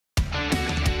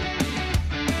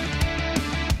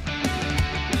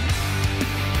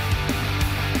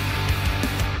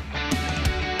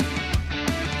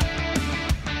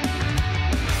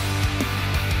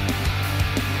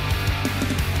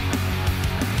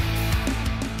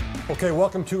Okay,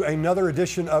 welcome to another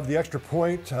edition of The Extra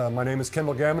Point. My name is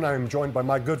Kendall Gammon. I am joined by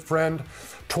my good friend,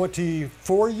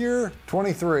 23-year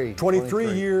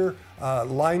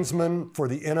linesman for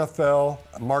the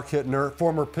NFL, Mark Hittner,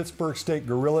 former Pittsburgh State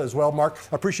Gorilla as well. Mark,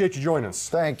 I appreciate you joining us.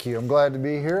 Thank you. I'm glad to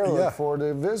be here. I look forward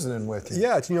to visiting with you.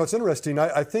 Yeah, it's interesting.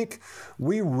 I think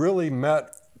we really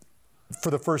met for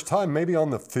the first time, maybe on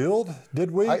the field,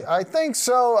 did we? I think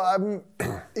so.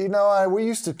 We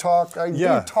used to talk. I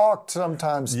do talk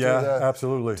sometimes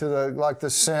absolutely. To the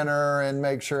center and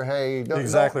make sure, hey, don't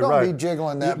be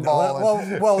jiggling that ball.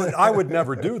 Well, I would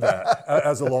never do that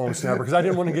as a long snapper because I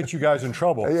didn't want to get you guys in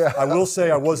trouble. Yeah. I will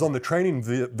say I was on the training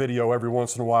video every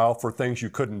once in a while for things you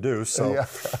couldn't do. So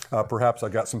perhaps I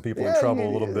got some people in trouble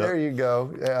a little bit. There you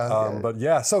go. But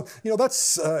so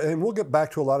that's and we'll get back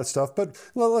to a lot of stuff. But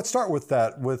let's start with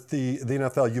that, with the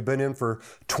NFL. You've been in for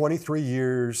 23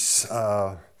 years.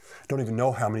 Don't even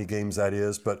know how many games that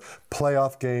is, but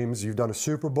playoff games. You've done a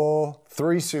Super Bowl.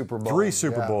 3 Super Bowls. 3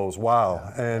 Super Bowls.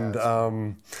 Wow. Yeah. And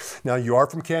now you are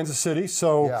from Kansas City,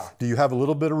 so do you have a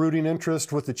little bit of rooting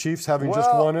interest with the Chiefs having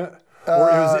just won it?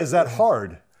 Or is that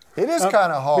hard? It is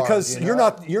kind of hard because you're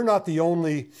not the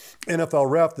only NFL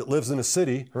ref that lives in a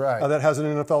city that has an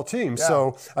NFL team. Yeah.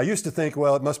 So I used to think,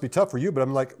 well, it must be tough for you, but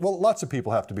I'm like, well, lots of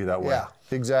people have to be that way. Yeah,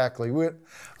 exactly.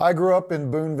 I grew up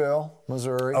in Boonville,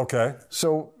 Missouri. Okay.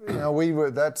 So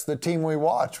that's the team we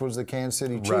watched was the Kansas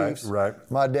City Chiefs. Right.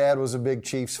 My dad was a big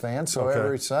Chiefs fan, so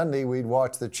every Sunday we'd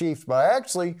watch the Chiefs. But I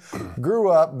actually grew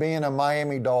up being a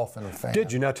Miami Dolphin fan.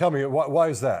 Did you? Now tell me, why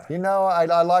is that?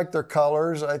 I like their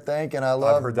colors, I think, and I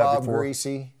love Bob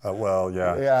Greasy.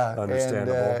 Yeah,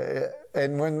 understandable.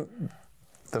 And when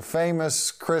the famous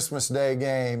Christmas Day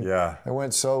game, it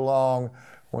went so long,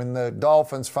 when the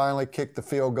Dolphins finally kicked the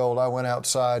field goal, I went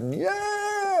outside and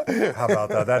How about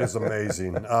that? That is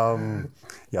amazing.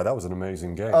 That was an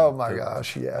amazing game. Oh my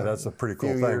gosh, yeah. That's a pretty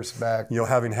cool thing. Years back.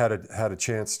 Having had a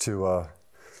chance to,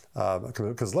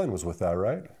 because Len was with that,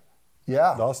 right?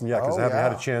 Yeah. Dawson, because having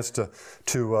had a chance to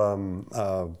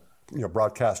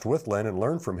broadcast with Len and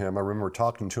learn from him. I remember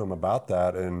talking to him about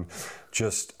that and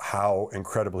just how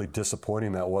incredibly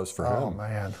disappointing that was for him. Oh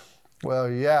man. Well,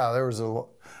 there was a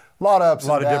lot of ups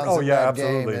and downs in that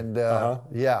absolutely. game,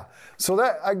 and so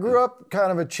that I grew up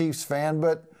kind of a Chiefs fan,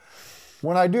 but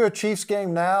when I do a Chiefs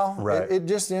game now, it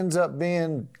just ends up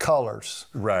being colors.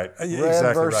 Right.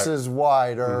 Red versus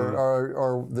white,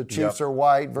 or the Chiefs are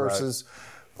white versus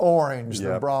orange,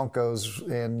 the Broncos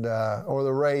and or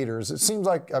the Raiders. It seems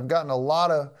like I've gotten a lot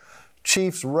of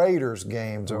Chiefs-Raiders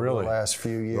games over the last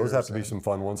few years. Those have to be some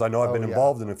fun ones. I know I've been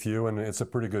involved in a few, and it's a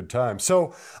pretty good time.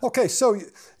 So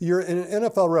you're an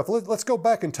NFL ref. Let's go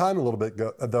back in time a little bit,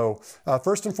 though.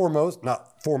 First and foremost,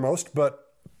 not foremost, but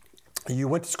you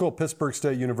went to school at Pittsburgh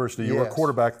State University. You were a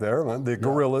quarterback there. The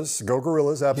Gorillas. Go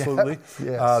Gorillas, absolutely.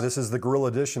 Yes. This is the Gorilla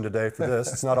edition today for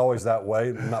this. It's not always that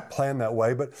way, not planned that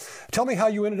way. But tell me how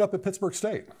you ended up at Pittsburgh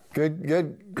State.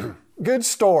 Good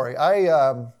story.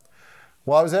 I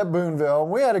was at Boonville.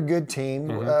 We had a good team.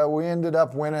 We ended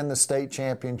up winning the state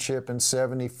championship in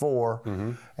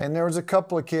 '74. And there was a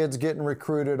couple of kids getting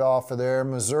recruited off of there.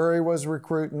 Missouri was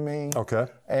recruiting me. Okay.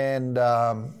 And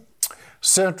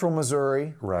Central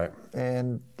Missouri. Right.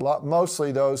 And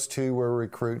mostly those two were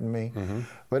recruiting me.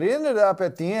 But it ended up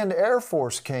at the end, Air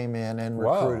Force came in and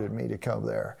recruited me to come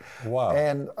there. Wow.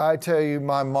 And I tell you,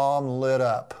 my mom lit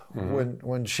up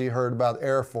when she heard about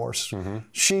Air Force.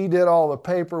 She did all the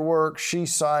paperwork. She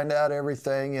signed out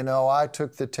everything. I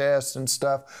took the test and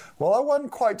stuff. Well, I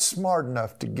wasn't quite smart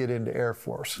enough to get into Air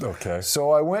Force. Okay. So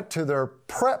I went to their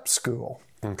prep school.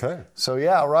 Okay. So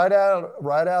right out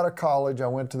of college, I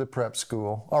went to the prep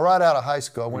school. Or right out of high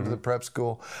school, I went to the prep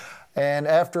school. And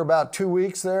after about 2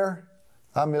 weeks there,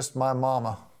 I missed my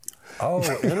mama. Oh,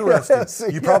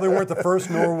 interesting. You probably weren't the first,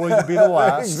 nor will you be the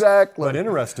last. Exactly. But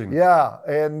interesting. Yeah.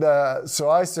 And so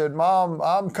I said, Mom,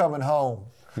 I'm coming home.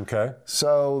 Okay.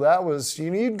 So that was,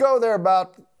 you'd go there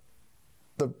about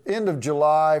the end of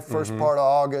July, first part of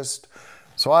August.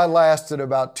 So I lasted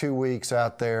about 2 weeks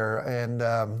out there.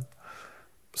 And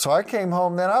so I came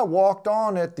home, then I walked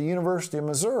on at the University of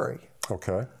Missouri.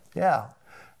 Okay. Yeah.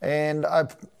 And I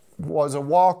was a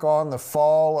walk-on the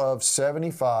fall of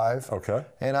 '75. Okay.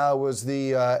 And I was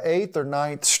the 8th or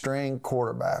 9th string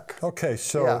quarterback. Okay,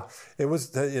 so it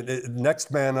was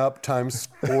next man up times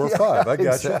 4 or 5. I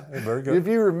got you. Very good. If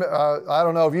you I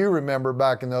don't know if you remember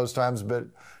back in those times, but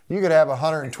you could have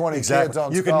 120 kids on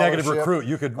scholarship. You could negative recruit.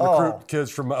 You could recruit kids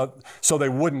from so they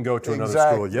wouldn't go to another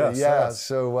school. Yes. Yeah. Yes.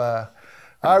 So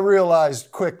I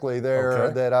realized quickly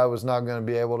there that I was not going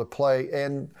to be able to play.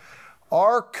 And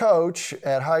our coach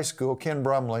at high school, Ken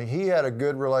Brumley, he had a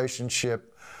good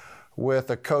relationship with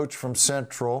a coach from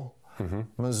Central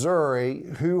Missouri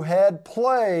who had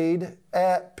played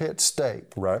at Pitt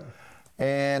State. Right.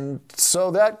 And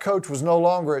so that coach was no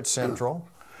longer at Central.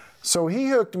 So he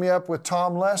hooked me up with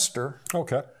Tom Lester.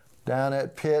 Okay. Down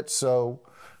at Pitt. So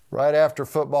right after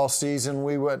football season,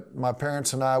 my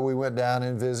parents and I, we went down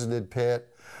and visited Pitt.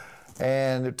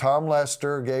 And Tom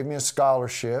Lester gave me a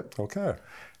scholarship. Okay.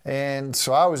 And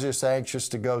so I was just anxious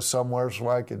to go somewhere so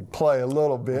I could play a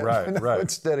little bit, right.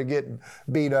 instead of getting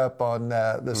beat up on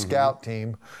the scout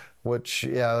team, which,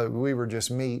 we were just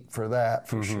meat for that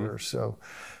for sure. So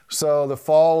the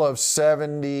fall of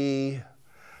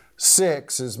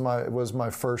 '76 was my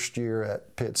first year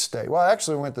at Pitt State. Well, I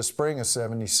actually went the spring of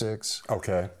 '76.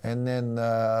 Okay. And then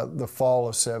the fall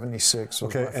of '76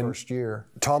 was my first year.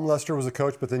 Tom Lester was a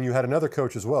coach, but then you had another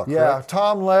coach as well, correct? Yeah,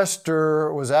 Tom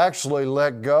Lester was actually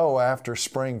let go after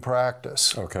spring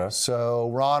practice. Okay.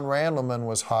 So Ron Randleman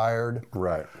was hired.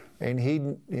 Right. And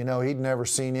he'd never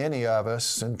seen any of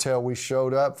us until we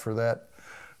showed up for that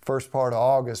first part of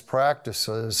August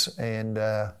practices. And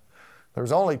there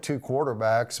was only 2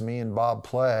 quarterbacks, me and Bob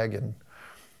Plegg, and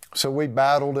so we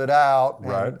battled it out.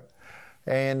 Right.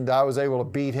 And I was able to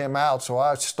beat him out, so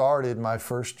I started my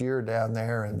first year down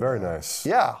there. And very nice.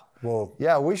 Yeah. Well.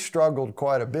 Yeah, we struggled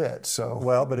quite a bit. So.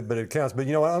 Well, but it counts. But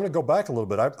you know what? I'm going to go back a little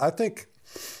bit. I think.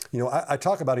 I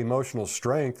talk about emotional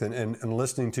strength and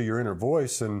listening to your inner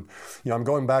voice, and I'm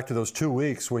going back to those 2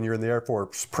 weeks when you're in the Air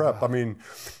Force prep. I mean,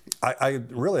 I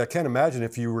can't imagine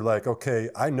if you were like, okay,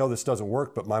 I know this doesn't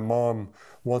work, but my mom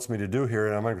wants me to do here,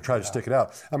 and I'm going to try to stick it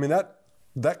out. I mean, that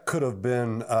could have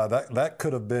been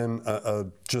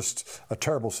just a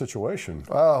terrible situation.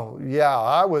 Oh yeah,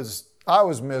 I was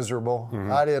miserable.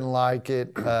 I didn't like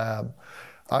it.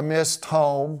 I missed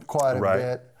home quite a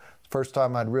bit. First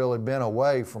time I'd really been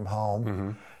away from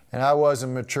home, and I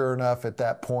wasn't mature enough at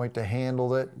that point to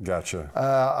handle it. Gotcha.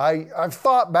 I've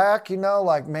thought back,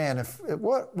 like, man,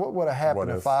 what would have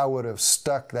happened if I would have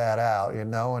stuck that out,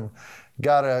 and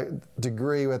got a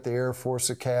degree at the Air Force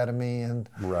Academy, and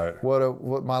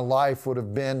what my life would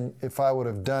have been if I would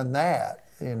have done that.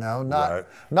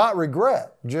 Not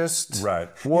regret, just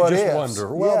what you just ifs.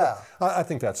 wonder. Well, I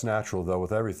think that's natural, though,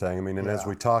 with everything. I mean, and as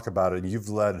we talk about it, you've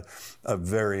led a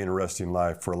very interesting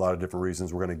life for a lot of different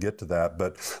reasons. We're going to get to that.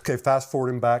 But, okay, fast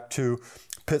forwarding back to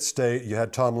Pitt State, you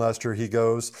had Tom Lester, he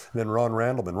goes, and then Ron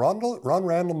Randleman. Ron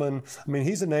Randleman, I mean,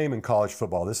 he's a name in college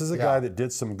football. This is a guy that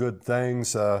did some good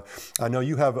things. I know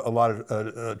you have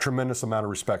a tremendous amount of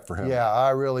respect for him. Yeah,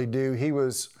 I really do. He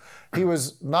was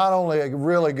not only a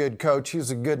really good coach, he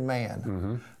was a good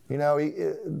man.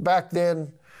 Back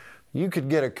then, you could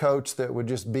get a coach that would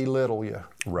just belittle you.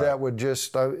 That would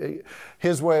just,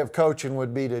 his way of coaching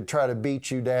would be to try to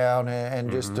beat you down and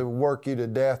just to work you to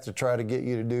death to try to get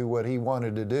you to do what he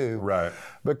wanted to do. Right.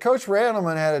 But Coach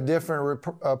Randleman had a different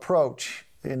approach,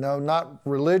 not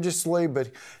religiously,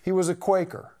 but he was a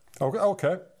Quaker.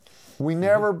 Okay. We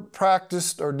never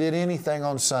practiced or did anything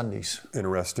on Sundays.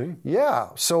 Interesting. Yeah.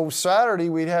 So Saturday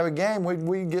we'd have a game.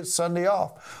 We'd get Sunday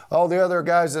off. All the other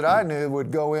guys that I knew would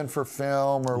go in for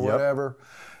film or whatever.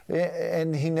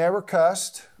 And he never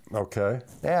cussed. Okay.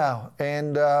 Yeah.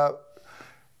 And,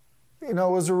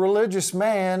 was a religious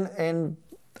man, and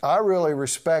I really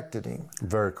respected him.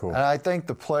 Very cool. And I think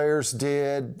the players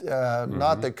did.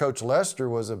 Not that Coach Lester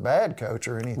was a bad coach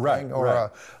or anything,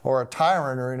 or a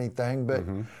tyrant or anything, but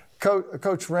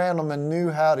Coach Randleman knew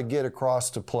how to get across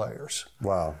to players.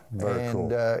 Wow, very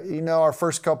cool. And, our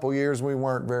first couple years we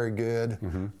weren't very good.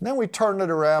 Then we turned it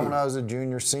around when I was a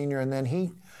junior, senior, and then he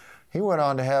went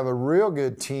on to have a real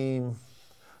good team.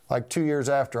 Like 2 years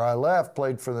after I left,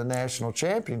 played for the national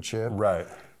championship. Right.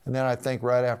 And then I think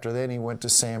right after then he went to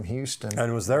Sam Houston.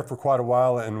 And was there for quite a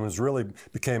while and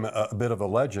became a bit of a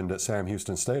legend at Sam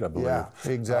Houston State, I believe. Yeah,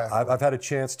 exactly. I've had a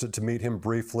chance to meet him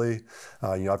briefly.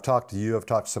 I've talked to you, I've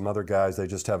talked to some other guys. They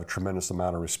just have a tremendous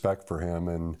amount of respect for him.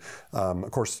 And of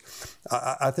course,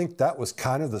 I think that was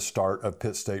kind of the start of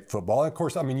Pitt State football. And of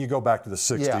course, I mean, you go back to the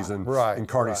 60s and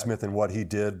Carney Smith and what he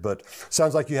did, but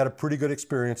sounds like you had a pretty good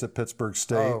experience at Pittsburgh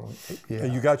State. Oh, yeah.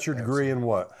 And you got your degree in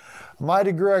what? My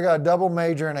degree, I got a double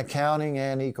major in accounting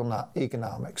and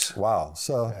economics. Wow.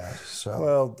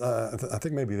 Well, I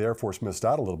think maybe the Air Force missed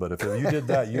out a little bit. If you did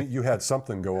that, you had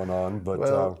something going on.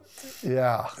 But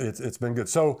it's been good.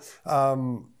 So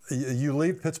you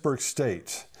leave Pittsburgh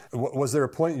State. Was there a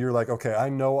point you're like, okay, I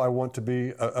know I want to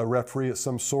be a referee of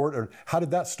some sort? Or how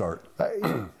did that start?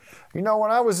 When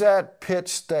I was at Pitt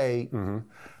State,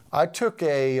 I took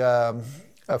a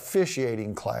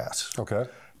officiating class. Okay.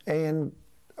 And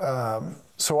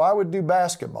so I would do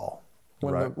basketball.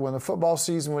 When the football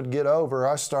season would get over,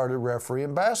 I started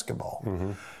refereeing basketball.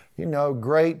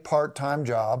 great part-time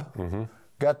job.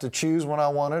 Got to choose when I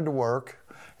wanted to work,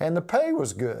 and the pay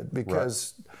was good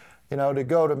because, to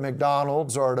go to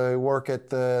McDonald's or to work at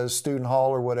the student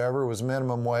hall or whatever was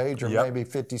minimum wage or maybe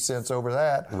 50 cents over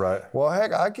that. Right. Well,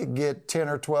 heck, I could get 10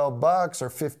 or 12 bucks or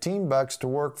 15 bucks to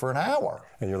work for an hour.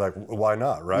 And you're like, why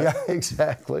not, right? Yeah,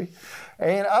 exactly.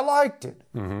 And I liked it.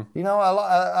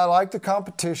 I liked the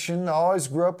competition. I always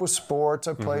grew up with sports.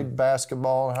 I played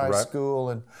basketball in high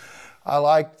school, and I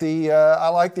liked the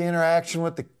interaction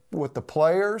with the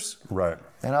players. Right.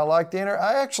 And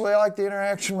I actually like the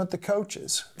interaction with the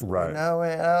coaches. Right. And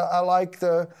I like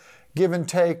the give and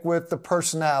take with the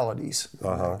personalities,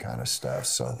 that kind of stuff.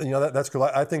 So that's cool.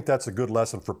 I think that's a good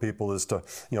lesson for people is to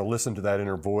listen to that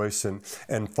inner voice and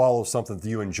follow something that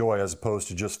you enjoy as opposed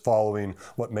to just following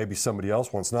what maybe somebody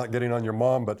else wants. Not getting on your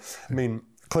mom, but I mean,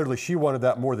 clearly she wanted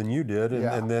that more than you did,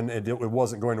 and then it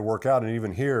wasn't going to work out. And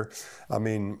even here, I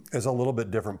mean, is a little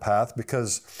bit different path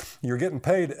because you're getting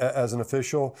paid as an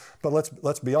official. But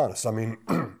let's be honest. I mean,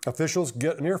 officials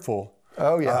get an earful.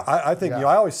 Oh yeah. I think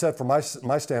I always said from my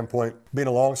standpoint, being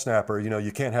a long snapper,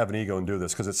 you can't have an ego and do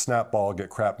this because it's snap ball, get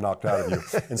crap knocked out of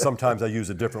you. And sometimes I use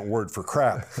a different word for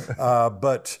crap.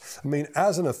 But I mean,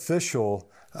 as an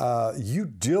official, you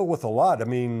deal with a lot. I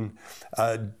mean.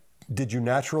 Did you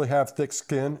naturally have thick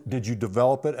skin? Did you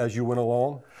develop it as you went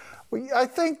along? Well, I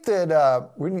think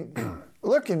that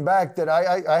looking back, that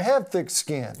I have thick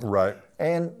skin. Right.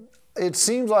 And it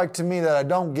seems like to me that I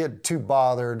don't get too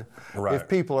bothered if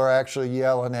people are actually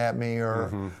yelling at me,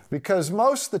 or because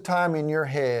most of the time in your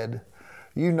head,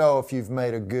 if you've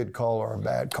made a good call or a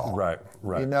bad call. Right.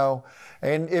 Right.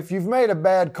 And if you've made a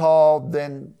bad call,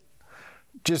 then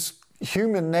just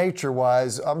human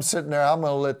nature-wise, I'm sitting there, I'm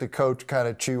going to let the coach kind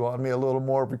of chew on me a little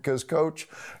more because, Coach,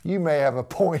 you may have a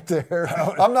point there.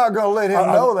 I'm not going to let him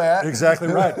know that. Exactly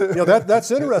right.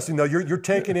 That's interesting, though. You're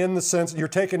taking in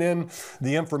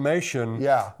the information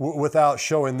without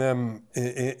showing them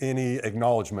any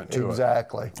acknowledgement to it.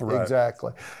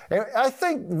 Exactly. And I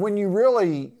think when you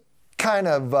really kind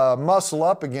of muscle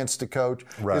up against a coach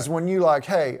is when you like,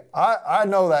 hey, I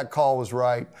know that call was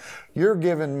right. You're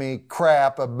giving me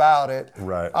crap about it.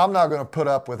 Right. I'm not going to put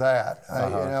up with that.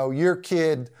 Your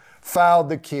kid fouled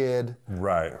the kid.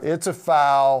 Right. It's a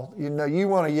foul. You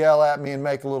want to yell at me and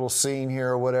make a little scene here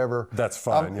or whatever. That's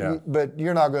fine, But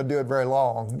you're not going to do it very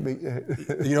long.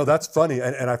 That's funny,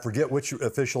 and I forget which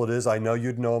official it is. I know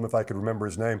you'd know him if I could remember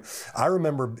his name. I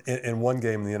remember in one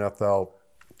game in the NFL,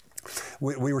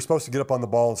 we were supposed to get up on the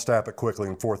ball and snap it quickly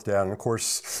in fourth down. And of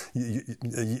course,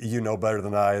 you know better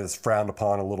than I, it's frowned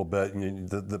upon a little bit. And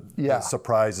the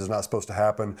surprise is not supposed to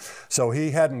happen. So he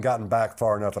hadn't gotten back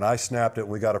far enough, and I snapped it, and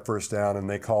we got a first down, and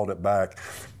they called it back.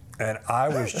 And I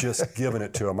was just giving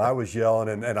it to him. I was yelling,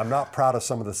 and I'm not proud of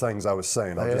some of the things I was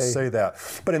saying. I'll just say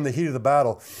that. But in the heat of the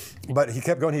battle, but he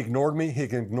kept going. He ignored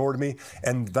me.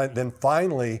 And then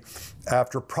finally,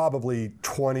 after probably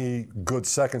 20 good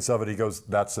seconds of it, he goes,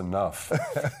 "That's enough."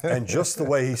 And just the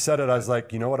way he said it, I was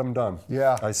like, you know what, I'm done.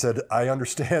 Yeah. I said, I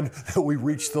understand that we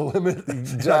reached the limit.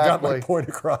 Exactly. I got my point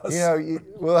across.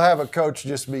 We'll have a coach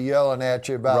just be yelling at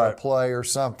you about a play or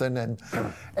something, and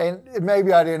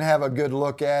maybe I didn't have a good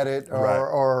look at it,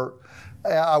 or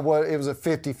it was a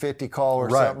 50-50 call or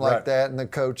something like that, and the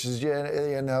coach is,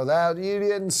 that you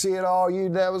didn't see it all.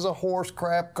 That was a horse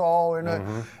crap call,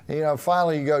 and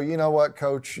finally you go, you know what,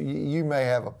 Coach, you may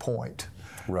have a point.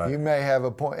 Right. You may have a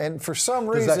point, and for some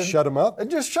reason, does that shut them up? It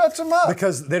just shuts them up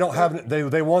because they don't have.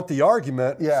 They want the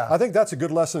argument. Yeah. I think that's a good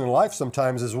lesson in life.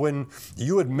 Sometimes is when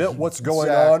you admit what's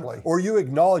going on, or you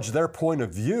acknowledge their point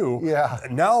of view. Yeah.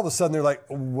 Now all of a sudden they're like,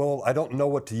 well, I don't know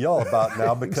what to yell about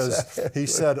now because he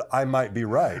said I might be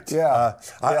right. Yeah.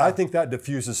 I think that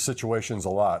diffuses situations a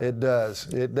lot. It does,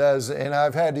 and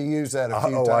I've had to use that a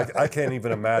few times. I can't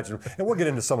even imagine. And we'll get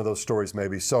into some of those stories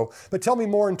maybe. So, but tell me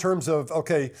more in terms of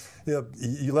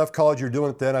you left college, you're doing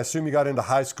it then. I assume you got into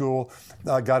high school,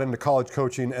 got into college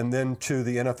coaching, and then to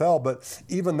the NFL. But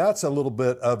even that's a little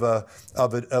bit of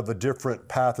a different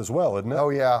path as well, isn't it? Oh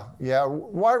yeah.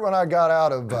 Right when I got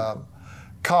out of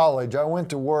college, I went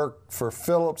to work for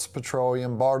Phillips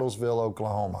Petroleum, Bartlesville,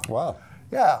 Oklahoma. Wow.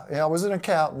 Yeah, I was an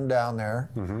accountant down there,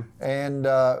 and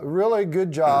really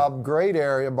good job, great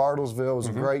area. Bartlesville was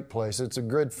a great place. It's a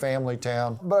good family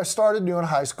town. But I started doing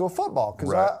high school football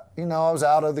because I was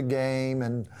out of the game,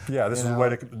 and this is a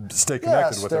way to stay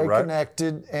connected with it, right? Stay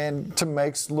connected and to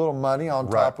make a little money on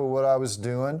top of what I was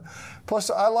doing. Plus,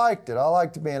 I liked it. I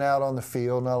liked being out on the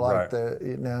field, and I liked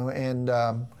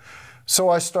So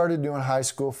I started doing high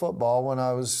school football when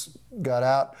I got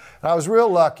out. And I was real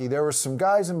lucky. There were some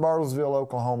guys in Bartlesville,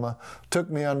 Oklahoma, took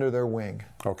me under their wing.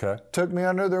 Okay. Took me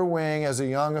under their wing as a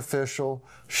young official,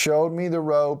 showed me the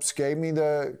ropes, gave me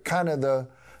the kind of the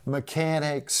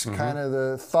mechanics, kind of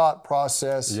the thought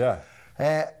process. Yeah.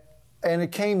 And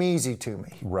it came easy to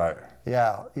me. Right.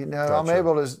 Yeah. You know, Gotcha. I'm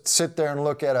able to sit there and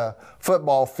look at a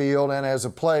football field, and as a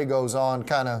play goes on,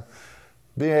 kind of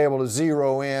being able to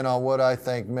zero in on what I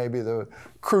think maybe the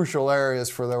crucial areas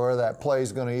for where that play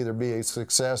is going to either be a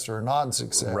success or a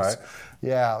non-success. Right.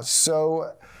 Yeah.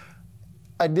 So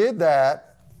I did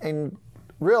that, and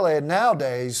really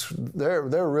nowadays they're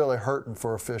really hurting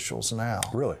for officials now.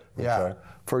 Really? Yeah. Okay.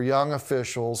 For young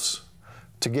officials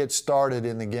to get started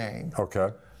in the game. Okay.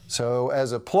 So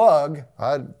as a plug,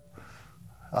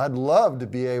 I'd love to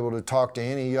be able to talk to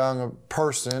any young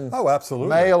person, Oh,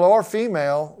 absolutely. male or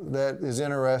female, that is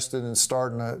interested in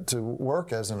starting to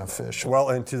work as an official. Well,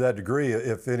 and to that degree,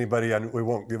 if anybody, and we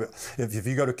won't give it, if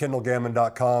you go to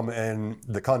kendallgammon.com and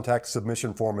the contact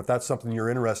submission form, if that's something you're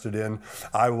interested in,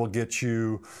 I will get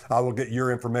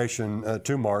your information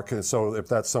to Mark. So if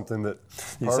that's something that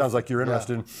it sounds like you're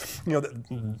interested in, you know,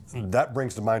 that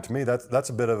brings to mind to me, that's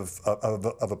a bit of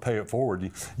a pay it forward.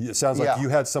 It sounds like you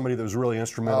had somebody that was really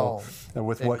instrumental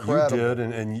with what incredible. you did,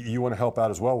 and you want to help out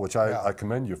as well, which I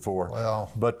commend you for.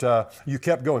 Well. But you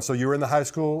kept going. So you were in the high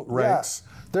school ranks.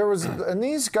 Yeah. There was, and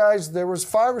these guys, there was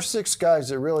 5 or 6 guys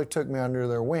that really took me under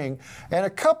their wing, and a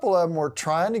couple of them were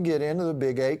trying to get into the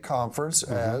Big 8 conference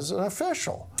as an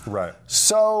official. Right.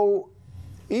 So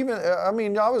even, I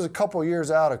mean, I was a couple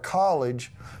years out of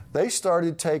college. They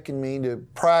started taking me to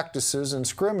practices and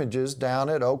scrimmages down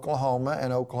at Oklahoma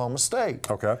and Oklahoma State.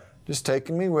 Okay. Just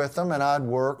taking me with them, and I'd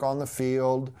work on the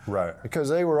field. Right. Because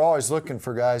they were always looking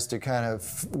for guys to kind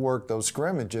of work those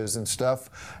scrimmages and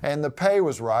stuff. And the pay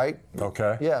was right.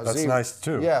 Okay. Yeah, that's zero. nice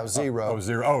too. Yeah, zero. Oh,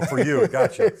 zero. Oh, for you,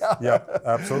 gotcha. Yeah,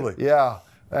 absolutely. Yeah,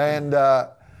 and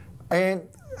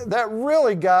that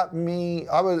really got me.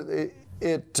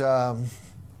 It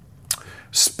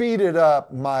speeded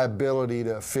up my ability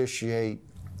to officiate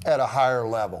at a higher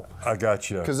level. I got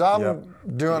you. Because I'm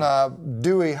doing a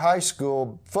Dewey High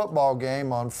School football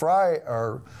game on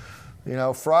Friday,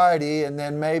 and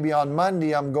then maybe on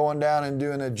Monday I'm going down and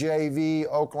doing a JV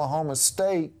Oklahoma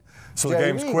State. So the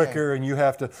game's quicker, and you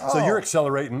have to. So you're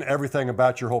accelerating everything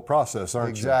about your whole process, aren't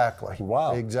Exactly. you?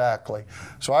 Wow. Exactly.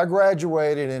 So I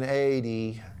graduated in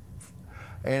 '80.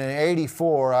 And in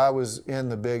 '84, I was in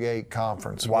the Big 8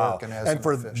 conference working as an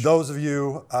official. And for those of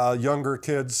you younger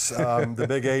kids, the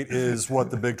Big 8 is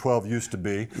what the Big 12 used to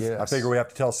be. Yes. I figure we have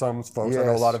to tell some folks. I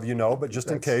know a lot of you know, but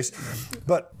just in case.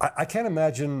 But I can't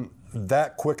imagine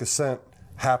that quick ascent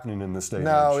happening in this day and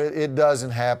age. No, it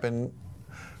doesn't happen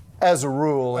as a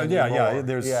rule anymore.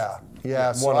 There's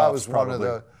So I was one of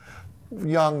the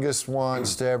youngest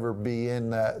ones to ever be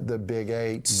in the Big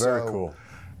 8. Very cool.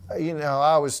 You know,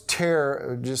 I was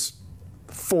just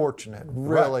fortunate,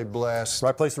 really blessed.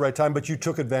 Right place, the right time, but you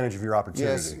took advantage of your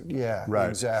opportunity. Yes, yeah, right.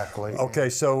 Exactly. Okay,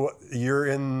 so you're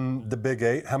in the Big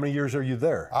 8. How many years are you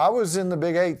there? I was in the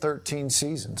Big 8 13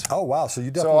 seasons. Oh, wow. So you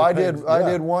definitely I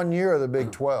did 1 year of the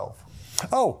Big 12.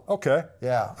 Oh, okay.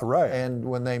 Yeah. Right. And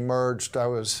when they merged, I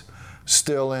was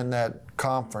still in that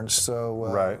conference, so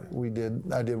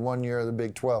I did 1 year of the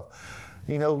Big 12.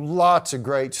 You know, lots of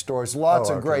great stories, lots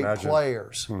of great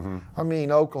players. Mm-hmm. I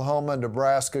mean, Oklahoma,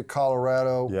 Nebraska,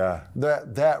 Colorado. Yeah.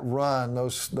 That run,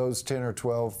 those 10 or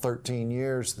 12, 13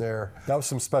 years there. That was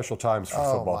some special times for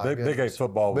football. Big 8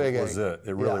 football was it.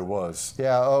 It really was.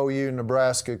 Yeah, OU,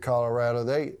 Nebraska, Colorado.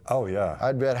 Oh, yeah.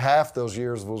 I'd bet half those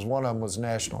years one of them was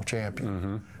national champion.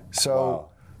 Mm-hmm. So,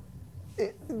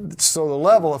 so the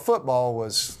level of football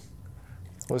was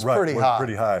pretty high.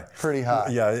 Pretty high. Pretty high.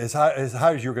 Yeah, as high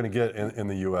as you're going to get in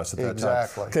the U.S. at that time.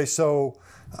 Exactly. Okay, so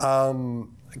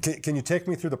can you take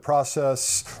me through the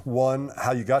process, one,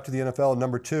 how you got to the NFL, and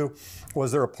number two,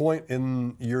 was there a point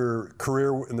in your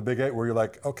career in the Big 8 where you're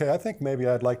like, okay, I think maybe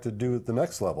I'd like to do the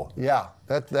next level? Yeah,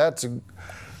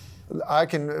 I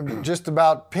can just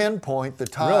about pinpoint the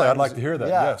time. Really? I'd like to hear that,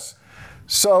 yes.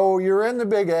 So you're in the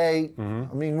Big 8, I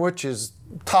mean, which is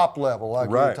top level, like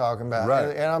you're talking about.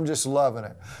 Right. And I'm just loving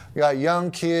it. You got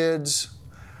young kids,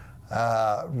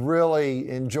 really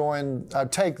enjoying. I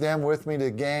take them with me to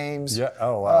games. Yeah.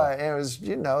 Oh, wow. And it was,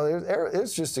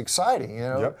 it's just exciting.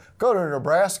 Yep. Go to a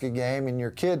Nebraska game and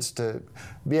your kids to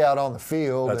be out on the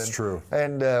field. That's true.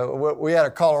 And we had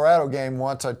a Colorado game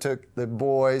once. I took the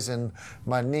boys and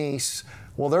my niece.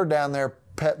 Well, they're down there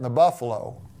petting the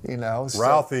buffalo. you know. So,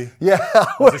 Ralphie. Yeah.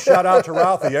 That's a shout out to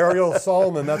Ralphie. Ariel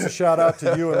Solomon, that's a shout out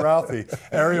to you and Ralphie.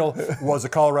 Ariel was a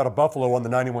Colorado Buffalo on the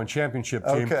 91 championship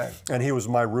team. Okay. And he was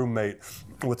my roommate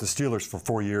with the Steelers for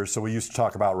 4 years. So we used to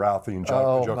talk about Ralphie and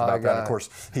joke about that. Of course,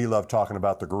 he loved talking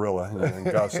about the gorilla and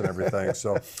Gus and everything.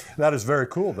 So that is very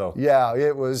cool, though. Yeah,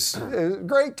 it was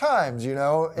great times, you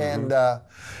know. And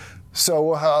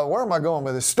so where am I going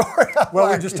with this story? Well,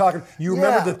 we're just talking. You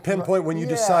remember the pinpoint when you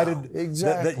decided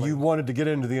that you wanted to get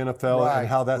into the NFL and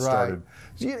how that started?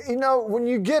 You know, when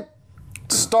you get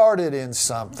started in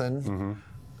something,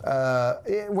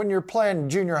 when you're playing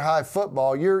junior high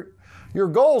football, your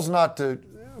goal's not to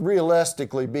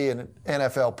realistically be an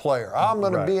NFL player. I'm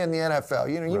going to be in the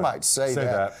NFL. You know, you might say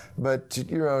that, but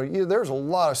you know, there's a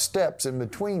lot of steps in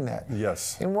between that.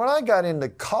 Yes. And when I got into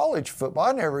college football,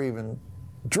 I never even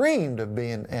dreamed of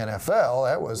being NFL.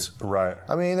 That was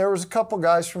I mean, there was a couple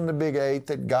guys from the Big 8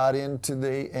 that got into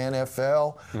the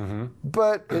NFL,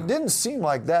 but it didn't seem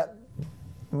like that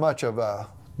much of a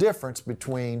difference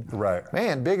between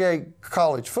man, Big 8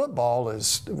 college football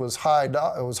was high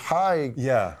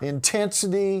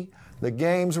intensity. The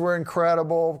games were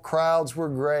incredible. Crowds were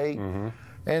great,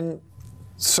 and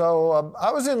so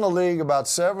I was in the league about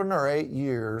 7 or 8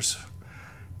 years.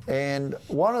 And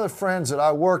one of the friends that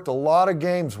I worked a lot of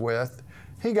games with,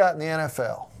 he got in the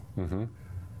NFL. I'm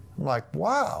like,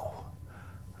 wow.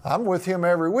 I'm with him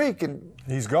every week, and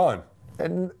he's gone.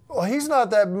 And well, he's not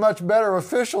that much better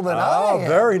official than I am. Oh,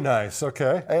 very nice.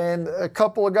 Okay. And a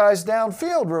couple of guys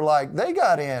downfield were like, they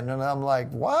got in, and I'm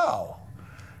like, wow.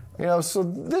 You know, so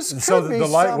this could be the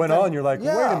light something. went on. You're like, wait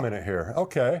a minute here.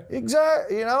 Okay.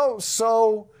 Exactly. You know,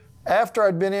 so after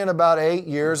I'd been in about 8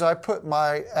 years, I put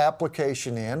my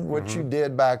application in, which you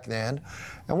did back then.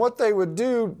 And what they would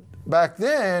do back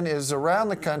then is around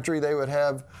the country, they would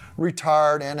have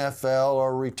retired NFL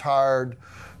or retired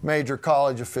major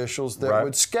college officials that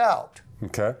would scout.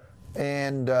 Okay.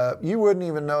 And you wouldn't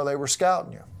even know they were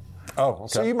scouting you. Oh, okay.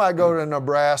 So you might go to a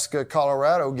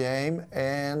Nebraska-Colorado game,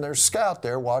 and there's a scout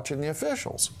there watching the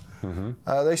officials.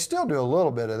 They still do a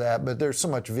little bit of that, but there's so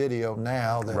much video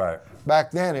now that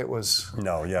back then it was...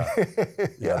 No,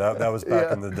 that was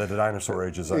back in the dinosaur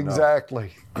ages, I know.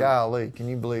 Exactly. Golly, can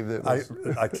you believe that?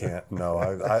 I can't, no.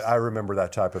 I remember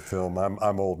that type of film.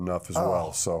 I'm old enough as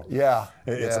well, so...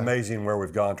 It's amazing where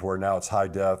we've gone to where now it's high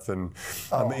def, and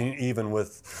I mean, even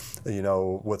with, you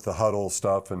know, with the huddle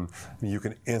stuff, and you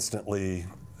can instantly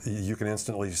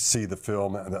see the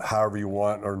film however you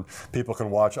want, or people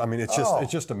can watch. I mean, it's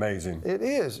just amazing. It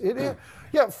is. It is.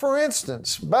 Yeah, for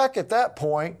instance, back at that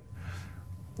point,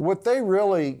 what they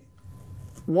really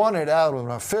wanted out of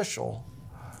an official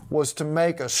was to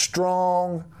make a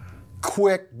strong,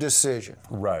 quick decision.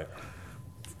 Right.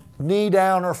 Knee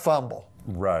down or fumble.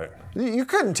 Right. You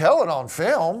couldn't tell it on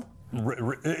film.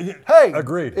 Hey,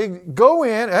 agreed. Go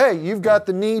in. Hey, you've got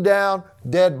the knee down,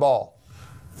 dead ball.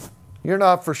 You're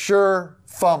not for sure,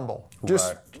 fumble.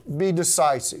 Just be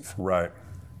decisive. Right.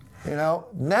 You know,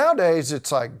 nowadays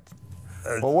it's like,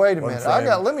 well, wait a minute.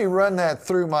 Let me run that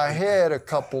through my head a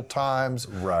couple times.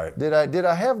 Right. Did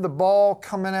I have the ball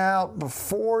coming out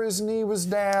before his knee was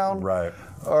down? Right.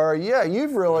 Or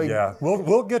you've really. Yeah,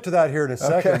 we'll get to that here in a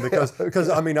second because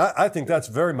I mean I think that's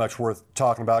very much worth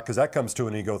talking about because that comes to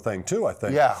an ego thing too, I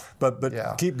think. Yeah.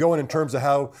 But keep going in terms of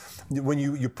how when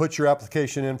you put your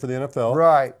application in for the NFL.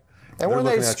 Right. And when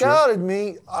they scouted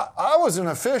me, I was an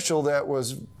official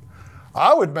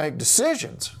I would make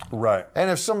decisions. Right. And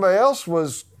if somebody else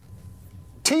was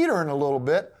teetering a little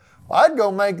bit, I'd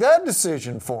go make that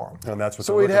decision for them. And that's what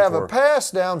so we'd have a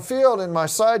pass downfield, and my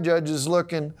side judge is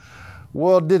looking,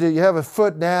 well, did he have a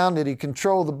foot down? Did he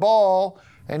control the ball?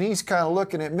 And he's kind of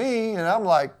looking at me, and I'm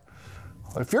like,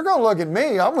 if you're going to look at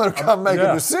me, I'm going to come make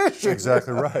a decision.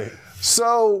 Exactly right.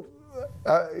 So...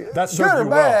 that's good or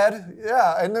bad,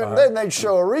 and then they'd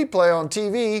show a replay on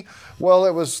TV. Well,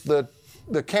 it was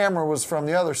the camera was from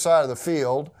the other side of the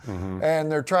field,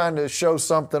 and they're trying to show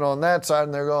something on that side,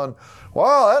 and they're going,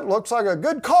 "Wow, that looks like a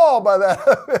good call by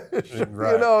that." You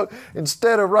know,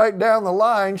 instead of right down the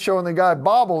line showing the guy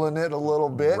bobbling it a little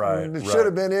bit, and it should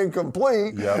have been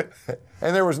incomplete. Yep.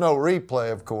 And there was no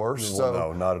replay, of course. Well,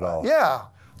 no, not at all. Yeah.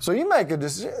 So you make a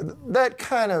decision that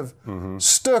kind of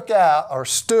stood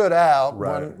out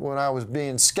when I was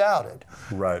being scouted.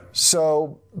 Right.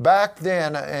 So back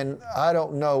then, and I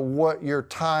don't know what your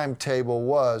timetable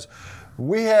was,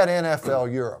 we had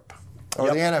NFL Europe,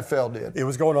 or the NFL did. It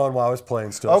was going on while I was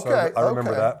playing still. Okay. So I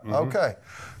remember that. Okay.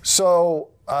 So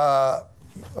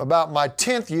about my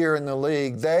 10th year in the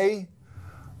league, they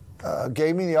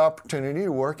gave me the opportunity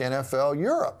to work NFL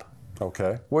Europe.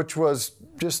 Okay. which was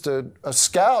just a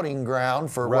scouting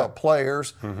ground for Right.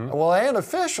 players, well, and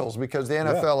officials, because the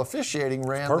NFL officiating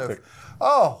ran perfect.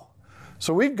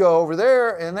 So we'd go over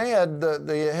there, and they had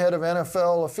the head of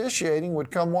NFL officiating would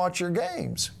come watch your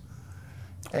games.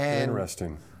 And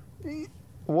Interesting.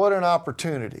 what an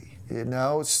opportunity,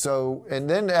 So, and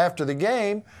then after the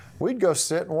game, we'd go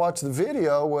sit and watch the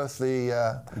video with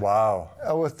the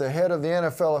with the head of the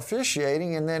NFL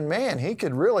officiating, and then, man, he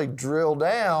could really drill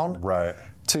down Right.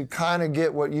 to kind of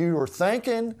get what you were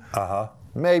thinking.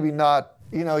 Maybe not.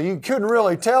 You couldn't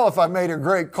really tell if I made a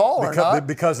great call or not.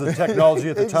 Because of the technology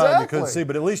at the time, you couldn't Exactly. see.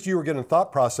 But at least you were getting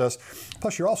thought process.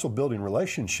 Plus, you're also building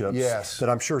relationships that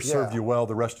I'm sure served you well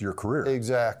the rest of your career.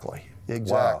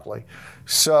 Exactly.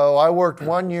 So I worked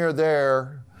 1 year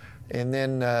there, and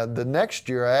then the next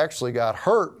year I actually got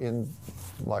hurt in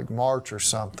like March or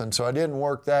something. So I didn't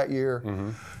work that year.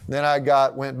 Then I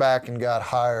went back and got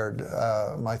hired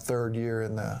my third year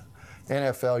in the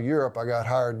NFL Europe. I got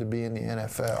hired to be in the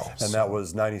NFL. And that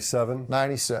was 97?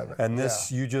 97. And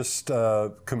this, you just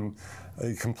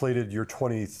completed your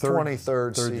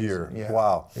 23rd season, year. yeah,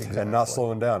 Wow. exactly. And not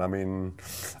slowing down. I mean,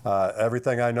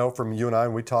 everything I know from you and I,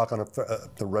 and we talk on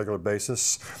a regular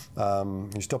basis, you're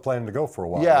still planning to go for a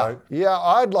while, right? Yeah,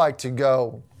 I'd like to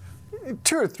go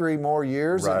 2 or 3 more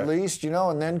years Right. at least,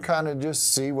 and then kind of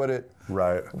just see what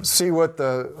Right. what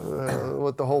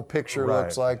the whole picture Right.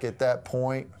 looks like at that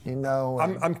point,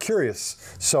 I'm curious.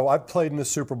 So I've played in the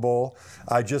Super Bowl.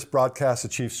 I just broadcast the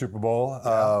Chiefs Super Bowl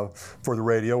for the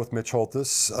radio with Mitch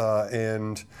Holthus,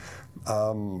 and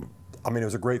I mean, it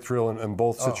was a great thrill in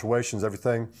both situations,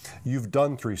 everything. You've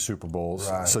done 3 Super Bowls,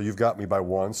 Right. so you've got me by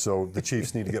 1, so the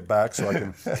Chiefs need to get back so I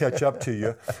can catch up to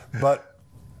you. But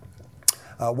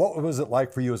what was it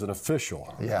like for you as an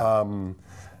official? Yeah.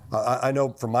 I know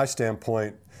from my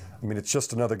standpoint, I mean, it's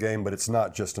just another game, but it's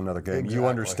not just another game. Exactly. You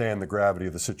understand the gravity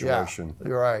of the situation. Yeah,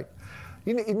 you're right.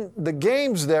 The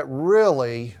games that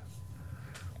really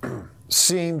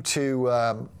seem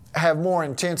to have more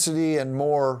intensity and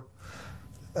more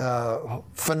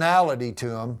finality to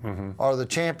them are the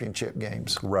championship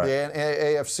games, Right. the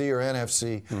AFC or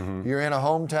NFC. You're in a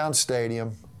hometown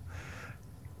stadium.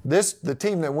 The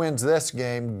team that wins this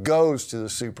game goes to the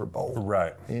Super Bowl.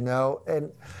 Right.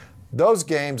 And those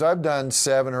games, I've done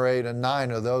 7 or 8 and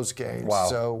 9 of those games. Wow.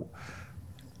 So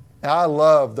I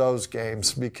love those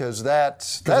games because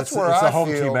that's where it's I a home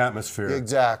feel, team atmosphere.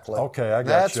 Exactly. Okay, I got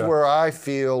That's you. where I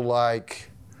feel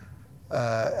like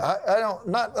I don't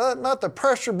not the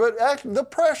pressure, but the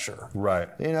pressure. Right.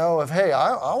 Of hey,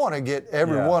 I want to get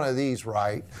every one of these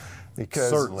right because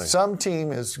Certainly. some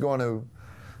team is going to.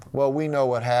 Well, we know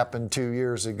what happened 2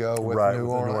 years ago with Right, New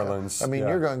with the New Orleans. Orleans, I mean, yeah.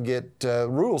 you're going to get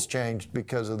rules changed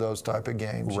because of those type of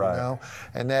games, Right.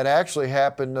 And that actually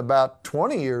happened about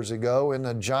 20 years ago in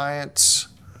the Giants.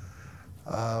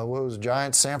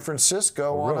 Giants San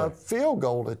Francisco on Really? a field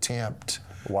goal attempt.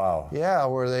 Wow. Yeah,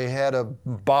 where they had a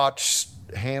botched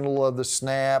handle of the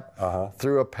snap,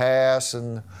 threw a pass,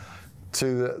 and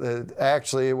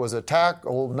actually it was a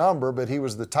tackle number, but he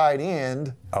was the tight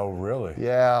end. Oh, really?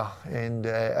 Yeah, and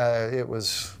it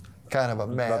was kind of a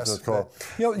mess. That's cool.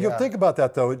 You think about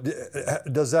that though.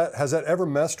 Has that ever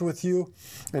messed with you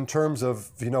in terms of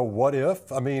what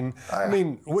if? I mean,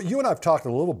 you and I've talked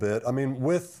a little bit. I mean,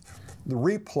 with the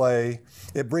replay,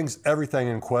 it brings everything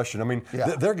in question. I mean,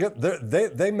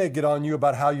 they may get on you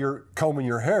about how you're combing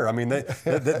your hair. I mean,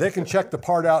 they can check the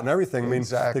part out and everything. I mean,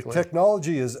 Exactly. the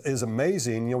technology is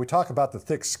amazing. We talk about the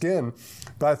thick skin,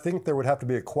 but I think there would have to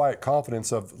be a quiet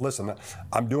confidence of, listen,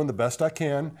 I'm doing the best I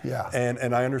can,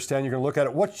 and I understand you're going to look at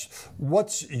it.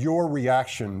 What's your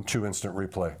reaction to instant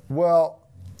replay? Well,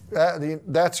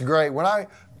 that's great. When I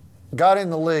got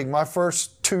in the league, my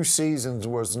first 2 seasons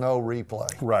was no replay.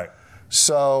 Right.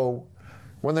 So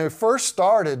when they first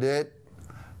started it,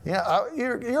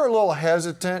 you're a little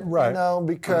hesitant, Right.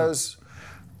 because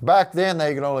back then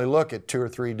they could only look at 2 or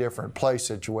 3 different play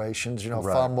situations,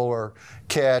 Right. fumble or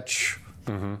catch,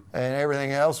 and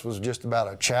everything else was just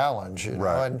about a challenge.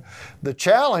 Right. And the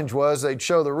challenge was they'd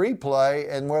show the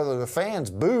replay, and whether the fans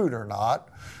booed or not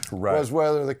Right. was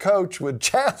whether the coach would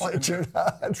challenge or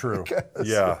not. True. Because-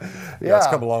 It's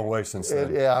come a long way since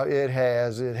then. It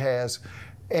has.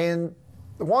 And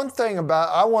the one thing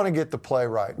I want to get the play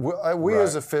right. We Right.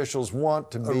 as officials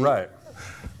want to be. Right.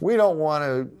 We don't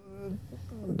want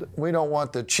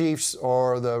the Chiefs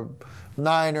or the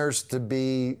Niners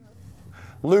to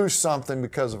lose something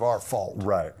because of our fault.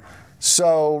 Right.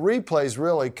 So replays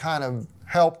really kind of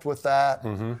helped with that.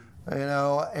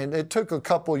 And it took a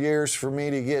couple years for me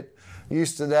to get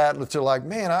used to that. To like,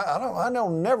 man, I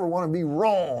don't never want to be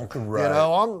wrong. Right. You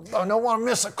know, I don't want to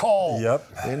miss a call. Yep.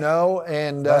 You know,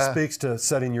 and that speaks to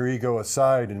setting your ego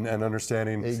aside and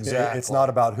understanding exactly. It's not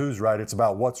about who's right, it's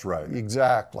about what's right.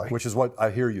 Exactly. Which is what I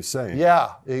hear you saying.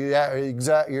 Yeah,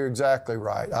 exactly. You're exactly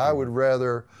right. I would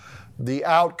rather the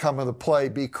outcome of the play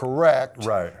be correct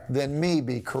than me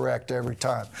be correct every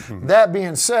time. Mm-hmm. That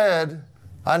being said,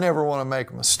 I never want to make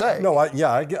a mistake. No, I get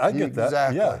that.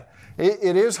 Exactly. Yeah.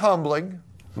 It is humbling.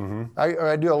 Mm-hmm.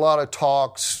 I do a lot of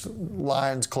talks,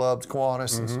 Lions clubs,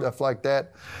 Kiwanis, and stuff like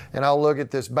that. And I'll look at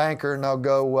this banker and I'll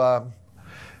go,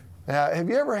 have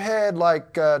you ever had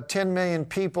like 10 million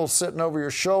people sitting over your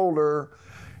shoulder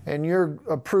and you're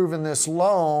approving this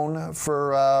loan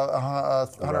for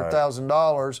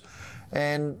 $100,000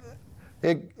 and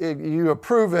you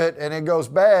approve it and it goes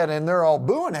bad and they're all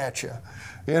booing at you?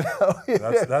 You know,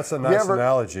 that's a nice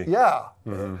analogy. Yeah,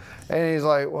 mm-hmm. And he's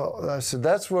like, "Well," I said,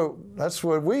 "That's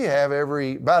what we have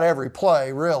about every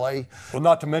play, really." Well,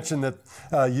 not to mention that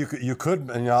you could,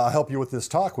 and I'll help you with this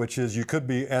talk, which is you could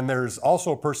be, and there's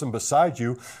also a person beside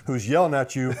you who's yelling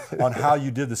at you on how you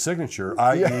did the signature,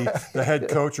 i.e., the head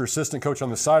coach or assistant coach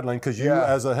on the sideline, because you,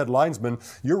 as a head linesman,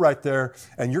 you're right there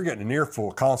and you're getting an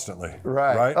earful constantly.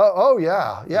 Right. Oh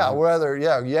yeah. Mm-hmm. Whether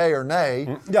yay or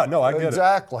nay. Yeah. No, I get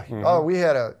exactly. it. Mm-hmm. Oh, we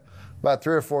had about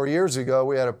 3 or 4 years ago,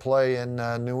 we had a play in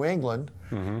New England,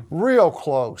 real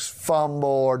close, fumble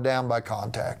or down by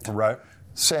contact. Right.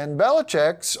 And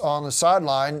Belichick's on the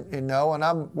sideline, you know,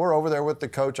 and we're over there with the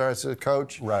coach. I said,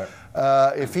 "Coach,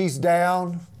 if he's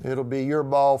down, it'll be your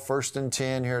ball, 1st and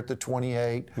 10 here at the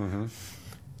 28. Mm-hmm.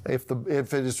 If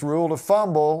it is ruled a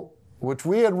fumble, which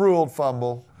we had ruled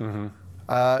fumble,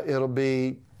 it'll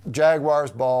be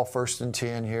Jaguars ball, 1st and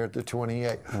 10 here at the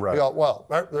 28. Right. We go, well,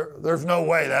 there's no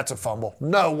way that's a fumble.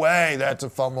 No way that's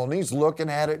a fumble. And he's looking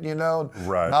at it, you know.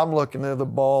 Right. And I'm looking at the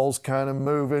balls kind of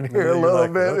moving here a little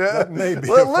bit. That may be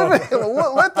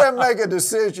let them make a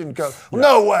decision, Coach. Yeah.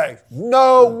 No way.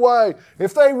 No way.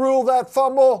 If they rule that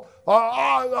fumble,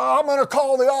 I'm going to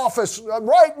call the office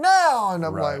right now. And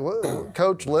I'm like, well,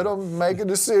 Coach, let them make a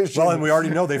decision. Well, and we already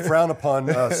know they frown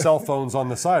upon cell phones on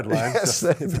the sideline. Yes,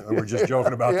 we're just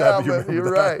joking about that. But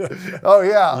you're right. Oh,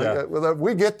 yeah.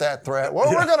 We get that threat.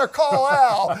 Well, we're going to call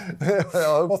out.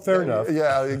 Well, fair enough.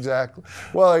 Yeah, exactly.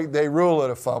 Well, they rule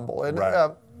it a fumble. And,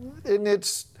 and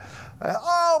it's,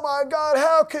 oh, my God,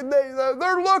 how can they?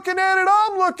 They're looking at it.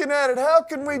 I'm looking at it. How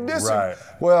can we disagree? Right.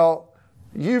 Well,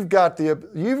 you've got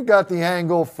the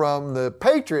angle from the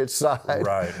Patriots side,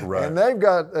 right, and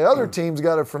the other team's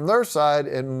got it from their side,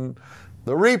 and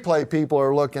the replay people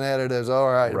are looking at it as,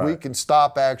 all right, we can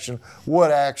stop action.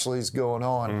 What actually is going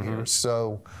on here?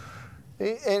 So,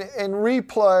 and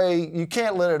replay, you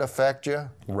can't let it affect you.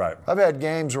 Right. I've had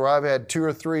games where I've had 2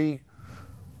 or 3.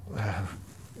 I've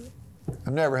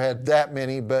never had that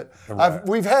many, but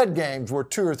we've had games where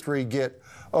 2 or 3 get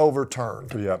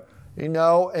overturned. Yep. You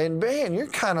know, and man, you're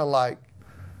kind of like,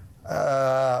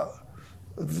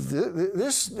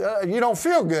 you don't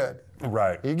feel good.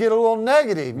 Right. You get a little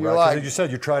negative. You're like, as you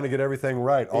said, you're trying to get everything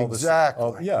right.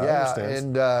 Exactly. I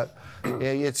understand. And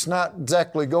it's not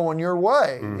exactly going your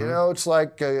way. You know, it's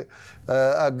like a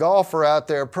golfer out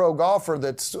there, a pro golfer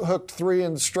that's hooked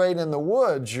 3 straight in the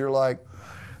woods. You're like,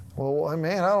 well,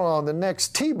 man, I don't know, the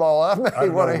next T-ball, I may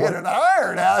want to hit an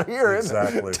iron out here and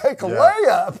take a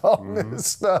layup on this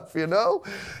stuff, you know?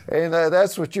 And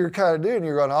that's what you're kind of doing.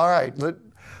 You're going, all right, let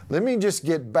me just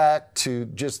get back to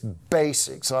just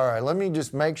basics. All right, let me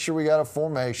just make sure we got a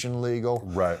formation legal.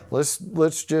 Right.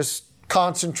 Let's just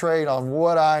concentrate on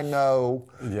what I know.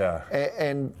 Yeah.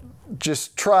 And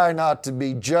just try not to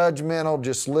be judgmental,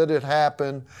 just let it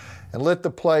happen. And let the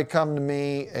play come to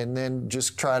me, and then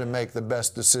just try to make the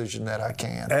best decision that I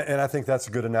can. And I think that's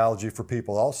a good analogy for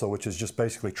people also, which is just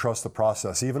basically trust the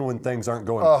process. Even when things aren't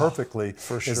going perfectly,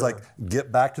 it's like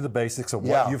get back to the basics of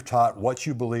what you've taught, what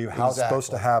you believe, how it's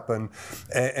supposed to happen.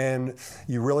 And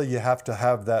you have to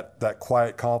have that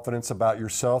quiet confidence about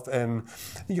yourself. And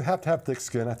you have to have thick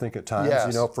skin, I think, at times. Yes.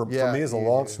 You know, for me as a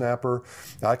long snapper,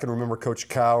 I can remember Coach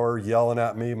Cower yelling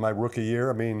at me my rookie year.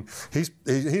 I mean,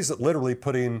 he's literally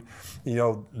putting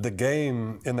the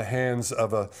game in the hands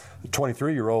of a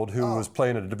 23-year-old who was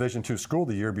playing at a Division II school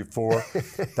the year before.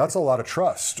 That's a lot of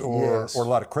trust or a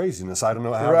lot of craziness. I don't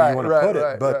know how you want to put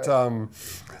it, but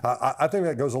I think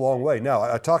that goes a long way. Now,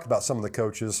 I talked about some of the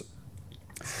coaches.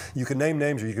 You can name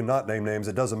names or you can not name names.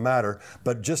 It doesn't matter.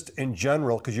 But just in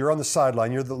general, because you're on the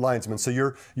sideline, you're the linesman, so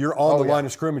you're on the line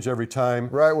of scrimmage every time.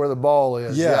 Right where the ball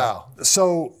is. Yeah.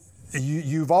 So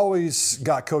you've always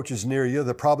got coaches near you.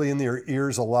 They're probably in their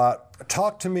ears a lot.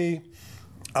 Talk to me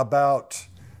about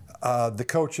the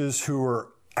coaches who are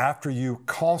after you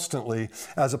constantly,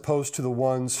 as opposed to the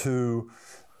ones who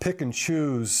pick and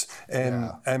choose?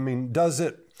 And I mean, does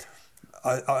it?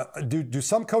 Do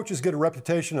some coaches get a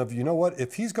reputation of, you know what,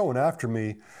 if he's going after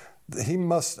me, he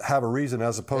must have a reason,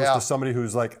 as opposed to somebody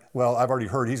who's like, well, I've already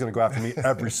heard he's going to go after me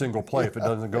every single play if it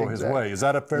doesn't go his way. Is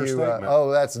that a fair statement?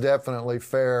 That's definitely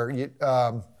fair.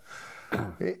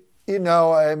 You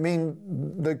know, I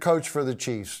mean, the coach for the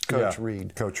Chiefs, Coach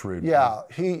Reed. Coach Reed. Yeah,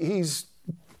 he's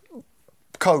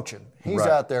coaching. He's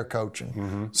out there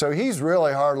coaching. So he's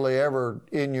really hardly ever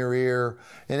in your ear.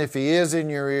 And if he is in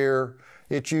your ear,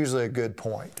 it's usually a good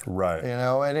point. Right. You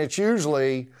know, and it's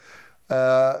usually,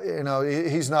 you know,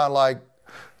 he's not like,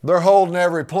 they're holding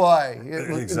every play.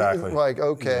 Exactly. Like,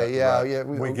 okay,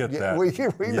 we get that. We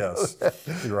yes. That.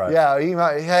 You're right. Yeah, he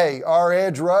might, hey, our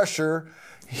edge rusher,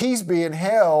 he's being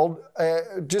held.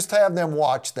 Just have them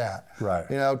watch that. Right.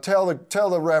 You know, tell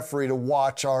the referee to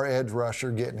watch our edge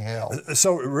rusher getting held.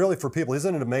 So really, for people,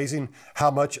 isn't it amazing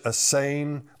how much a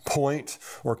sane point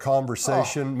or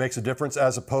conversation makes a difference,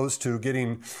 as opposed to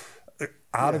getting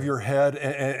out of your head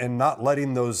and not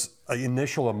letting those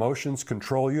initial emotions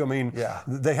control you? I mean,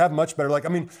 they have much better. Like, I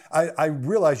mean, I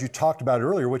realize you talked about it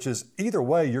earlier, which is either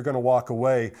way, you're going to walk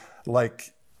away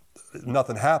like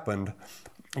nothing happened.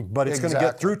 But it's going to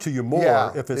get through to you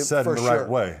more if it's said in the right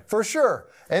way. For sure.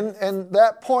 And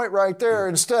that point right there,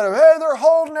 instead of, hey, they're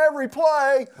holding every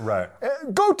play,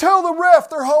 go tell the ref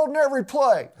they're holding every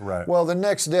play. Right. Well, the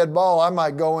next dead ball, I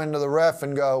might go into the ref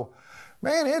and go,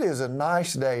 man, it is a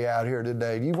nice day out here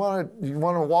today. You want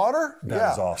a water?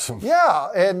 That is awesome.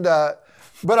 Yeah. And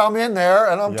but I'm in there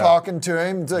and I'm talking to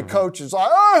him. The coach is like,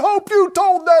 I hope you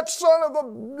told that son of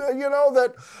a, you know,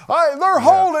 that they're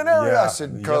holding every. I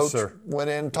said, Coach, went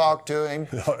in, talked to him.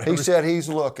 He said he's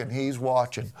looking, he's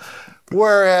watching.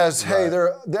 Whereas,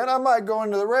 then I might go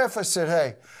into the ref. I said,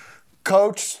 hey,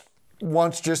 Coach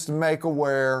wants just to make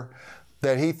aware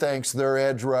that he thinks their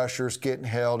edge rusher's getting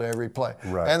held every play.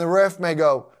 Right. And the ref may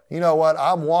go, you know what,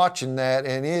 I'm watching that,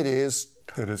 and it is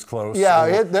close.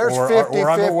 Yeah, there's 50-50. Or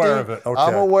I'm aware of it. Okay.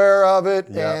 I'm aware of it,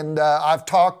 and I've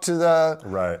talked to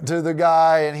the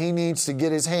guy, and he needs to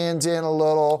get his hands in a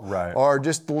little, or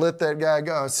just let that guy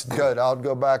go. I said, good, I'll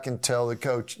go back and tell the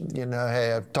coach, you know,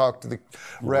 hey, I've talked to the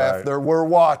ref. We're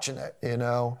watching it, you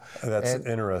know. That's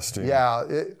interesting. Yeah,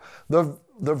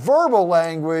 the verbal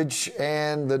language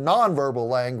and the nonverbal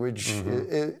language,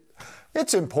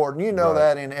 it's important. You know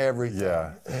that in everything.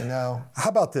 Yeah. You know. How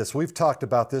about this? We've talked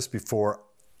about this before.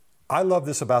 I love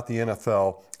this about the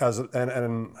NFL,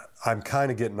 and I'm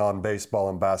kind of getting on baseball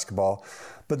and basketball.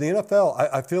 But the NFL,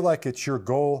 I feel like it's your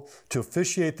goal to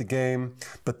officiate the game,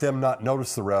 but them not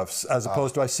notice the refs, as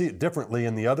opposed to, I see it differently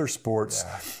in the other sports.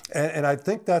 Yeah. And I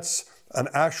think that's an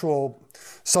actual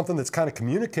something that's kind of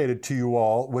communicated to you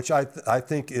all, which I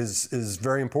think is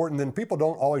very important. Then people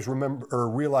don't always remember or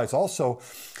realize also,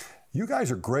 you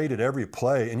guys are graded every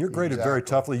play, and you're graded very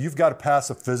toughly. You've got to pass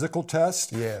a physical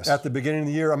test at the beginning of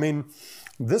the year. I mean,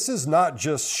 this is not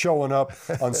just showing up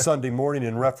on Sunday morning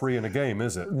and refereeing a game,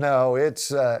 is it? No,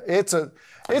 it's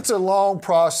a long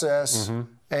process,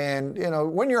 and you know,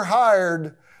 when you're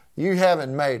hired, you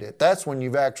haven't made it. That's when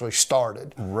you've actually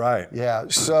started. Right. Yeah.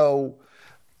 So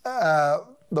the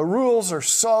rules are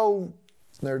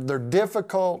they're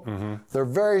difficult. They're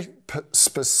very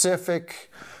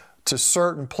specific to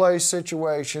certain play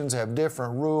situations, have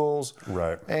different rules.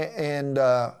 Right. And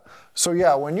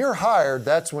so, when you're hired,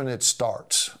 that's when it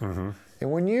starts. And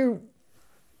when you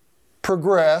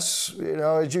progress, you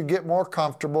know, as you get more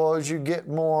comfortable, as you get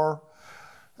more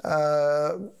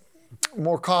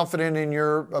confident in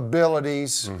your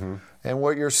abilities and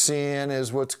what you're seeing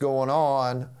is what's going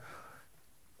on.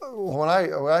 When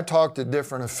I talk to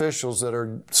different officials that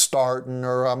are starting,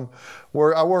 or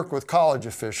I work with college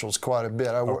officials quite a bit.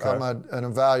 I'm an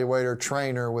evaluator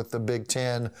trainer with the Big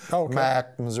Ten,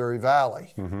 MAC, Missouri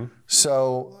Valley.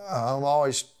 So I'm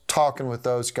always talking with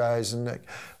those guys. And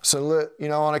so, you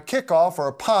know, on a kickoff or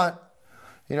a punt,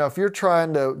 you know, if you're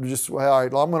trying to just, all right,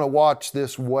 I'm going to watch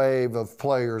this wave of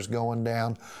players going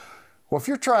down. Well, if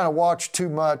you're trying to watch too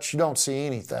much, you don't see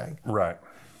anything. Right.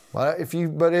 But if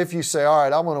you say, all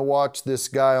right, I'm going to watch this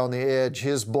guy on the edge,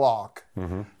 his block,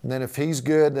 and then if he's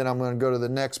good, then I'm going to go to the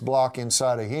next block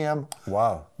inside of him.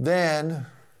 Wow. Then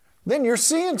you're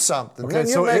seeing something. Then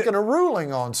you're making a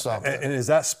ruling on something. And is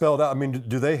that spelled out? I mean,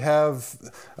 do they have?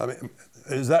 I mean,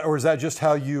 is that just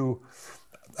how you?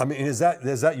 I mean, is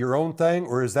that your own thing,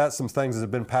 or is that some things that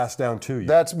have been passed down to you?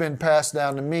 That's been passed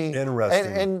down to me.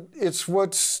 Interesting. And it's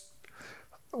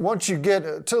once you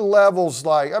get to levels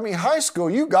like, I mean, high school,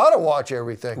 you got to watch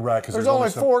everything. Right. There's only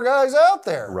 4 guys out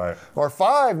there. Right. Or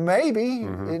 5 maybe,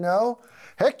 you know.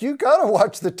 heck, you got to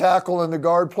watch the tackle and the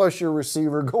guard plus your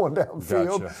receiver going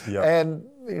downfield. Gotcha. Yep. And,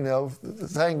 you know,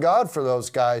 thank God for those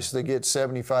guys that get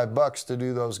 $75 to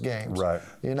do those games. Right.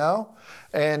 You know?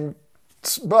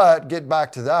 But get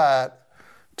back to that,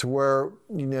 to where,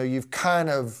 you know, you've kind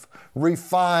of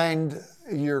refined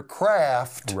your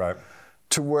craft. Right.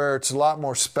 To where it's a lot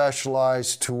more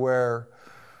specialized, to where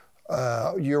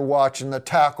you're watching the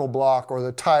tackle block or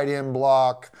the tight end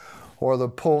block or the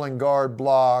pulling guard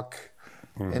block.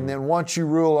 Mm-hmm. And then once you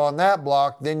rule on that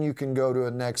block, then you can go to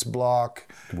a next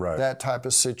block, right. That type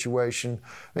of situation.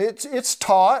 It's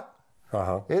taught.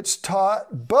 Uh-huh. It's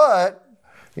taught, but,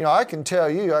 you know, I can tell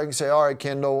you, I can say, all right,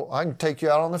 Kendall, I can take you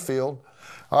out on the field.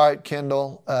 All right,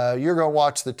 Kendall, you're going to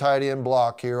watch the tight end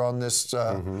block here on this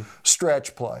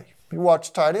stretch play. You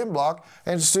watch tight end block,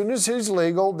 and as soon as he's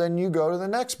legal, then you go to the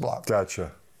next block.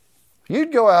 Gotcha.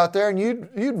 You'd go out there and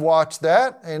you'd watch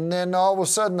that, and then all of a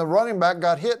sudden the running back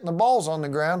got hit and the ball's on the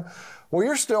ground. Well,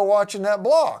 you're still watching that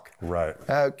block. Right.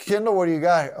 Kendall, what do you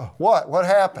got? What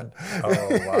happened?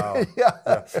 Oh, wow.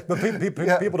 Yeah. But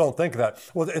people don't think that.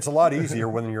 Well, it's a lot easier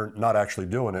when you're not actually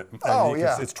doing it.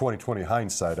 It's 20/20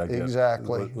 hindsight, I guess.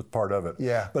 Exactly. With part of it.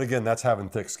 Yeah. But again, that's having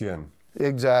thick skin.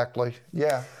 Exactly.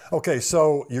 Yeah. Okay,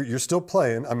 so you're still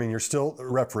playing. I mean, you're still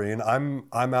refereeing.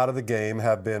 I'm out of the game.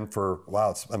 Have been for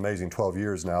it's amazing, 12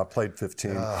 years now. I played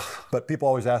 15. But people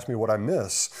always ask me what I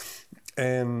miss,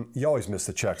 and you always miss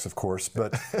the checks, of course.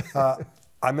 But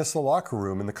I miss the locker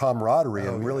room and the camaraderie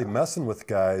and really messing with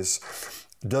guys.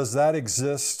 Does that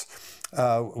exist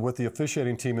with the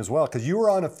officiating team as well? Because you were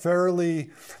on a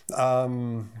fairly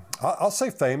I'll say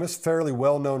famous, fairly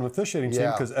well-known officiating team,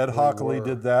 because Ed Hockley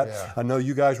did that. Yeah. I know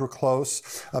you guys were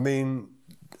close. I mean,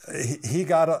 he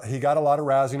got a lot of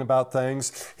razzing about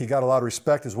things. He got a lot of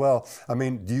respect as well. I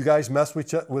mean, do you guys mess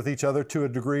with each other to a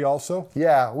degree also?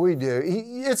 Yeah, we do.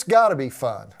 It's got to be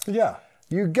fun. Yeah.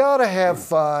 You got to have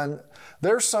fun.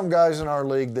 There's some guys in our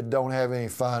league that don't have any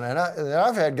fun, and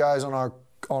I've had guys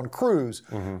on crews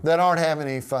that aren't having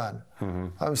any fun. Mm-hmm.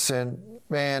 I'm saying,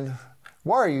 man,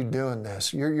 why are you doing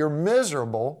this? You're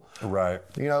miserable. Right.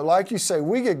 You know, like you say,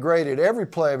 we get graded every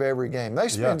play of every game. They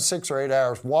spend 6 or 8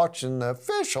 hours watching the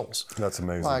officials. That's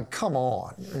amazing. Like, come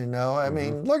on. You know, I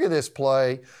mean, look at this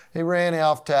play. He ran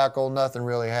off tackle. Nothing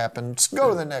really happened. Just go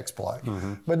to the next play.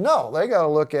 Mm-hmm. But no, they got to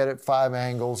look at it 5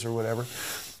 angles or whatever.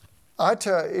 I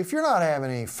tell you, if you're not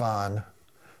having any fun,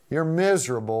 you're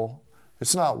miserable,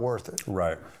 it's not worth it.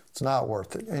 Right. It's not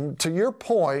worth it. And to your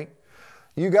point,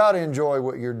 you got to enjoy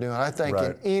what you're doing. I think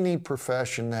in any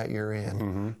profession that you're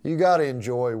in, you got to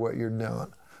enjoy what you're doing.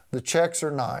 The checks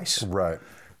are nice. Right.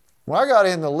 When I got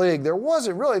in the league, there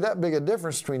wasn't really that big a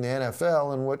difference between the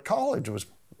NFL and what college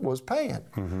was paying.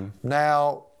 Mm-hmm.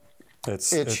 Now,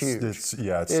 it's huge. It's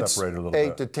separated a little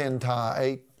bit. 8 to 10 times,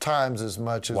 8 times as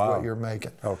much as what you're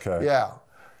making. Okay. Yeah.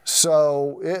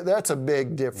 So that's a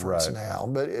big difference now.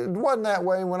 But it wasn't that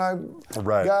way when I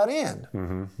got in.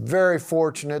 Mm-hmm. Very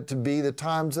fortunate to be the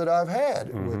times that I've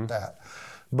had with that.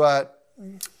 But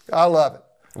I love it.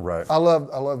 Right. I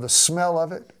love the smell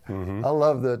of it. Mm-hmm. I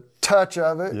love the touch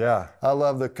of it. Yeah. I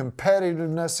love the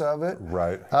competitiveness of it.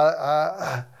 Right.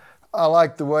 I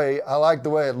like the way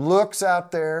it looks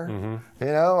out there. Mm-hmm.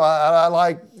 You know, I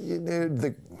like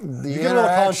the you get a little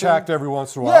contact every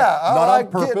once in a while. Yeah, not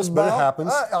like on purpose, but it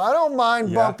happens. I don't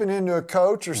mind bumping into a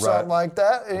coach or something like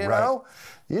that. You know,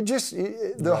 you just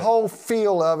the whole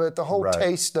feel of it, the whole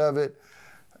taste of it.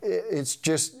 It's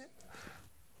just.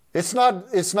 It's not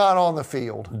on the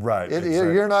field. Right.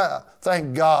 Exactly. You're not.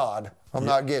 Thank God. I'm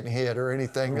not getting hit or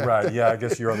anything. Right, yeah, I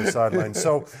guess you're on the sideline.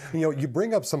 So, you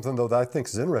bring up something, though, that I think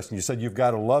is interesting. You said you've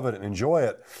got to love it and enjoy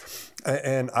it.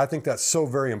 And I think that's so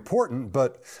very important.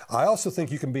 But I also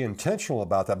think you can be intentional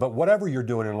about that. But whatever you're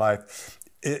doing in life,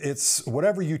 it's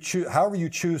whatever you choose, however you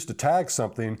choose to tag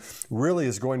something really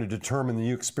is going to determine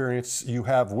the experience you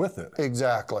have with it.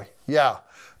 Exactly, yeah.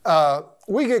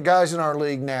 We get guys in our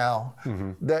league now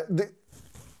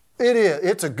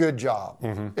it's a good job.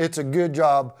 Mm-hmm. It's a good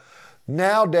job.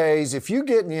 Nowadays, if you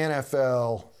get in the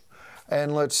NFL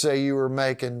and let's say you were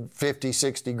making 50,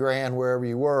 60 grand wherever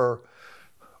you were,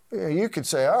 you could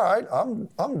say, all right,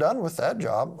 I'm done with that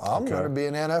job. I'm going to be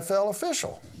an NFL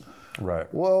official.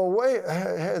 Right. Well, wait,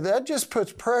 that just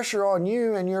puts pressure on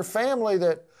you and your family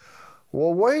that,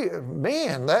 well, wait,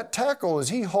 man, that tackle, is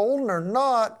he holding or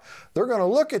not? They're going to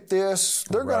look at this.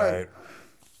 They're going to.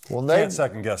 Well, they can't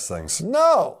second guess things.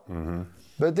 No. Mm-hmm.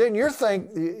 But then you're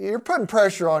putting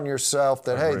pressure on yourself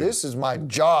that, hey, this is my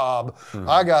job. Mm-hmm.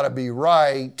 I got to be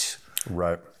right.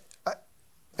 Right.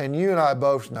 And you and I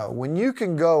both know when you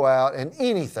can go out and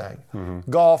anything,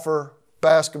 golfer,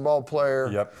 basketball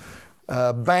player,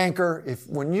 banker,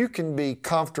 when you can be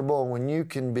comfortable, when you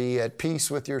can be at peace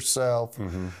with yourself,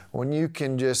 when you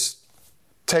can just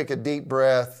take a deep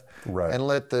breath and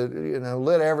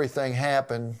let everything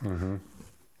happen,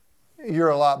 you're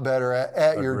a lot better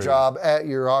at your job, at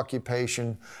your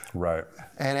occupation,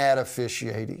 and at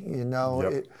officiating.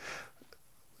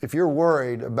 If you're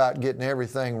worried about getting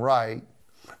everything right,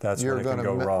 you're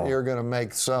going to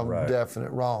make some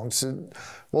definite wrongs.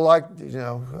 Well, like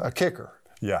a kicker.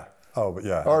 Yeah. Oh, but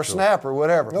yeah. Or a snapper,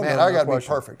 whatever. Man, I got to be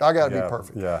perfect. I got to be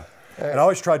perfect. Yeah. And I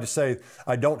always tried to say,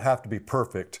 I don't have to be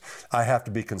perfect. I have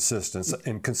to be consistent.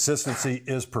 And consistency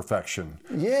is perfection.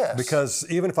 Yes. Because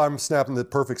even if I'm snapping the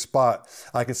perfect spot,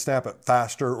 I can snap it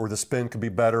faster, or the spin could be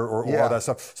better, or all that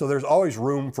stuff. So there's always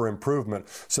room for improvement.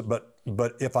 So,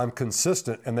 but if I'm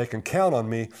consistent and they can count on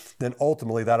me, then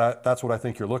ultimately that's what I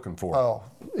think you're looking for. Oh,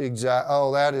 exactly.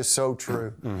 Oh, that is so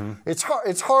true.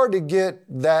 It's hard to get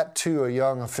that to a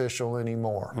young official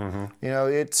anymore.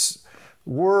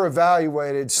 We're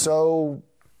evaluated so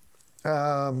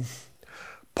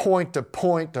point to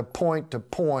point to point to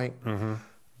point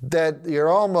that you're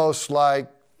almost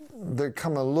like they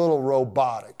become a little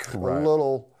robotic, a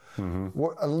little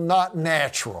not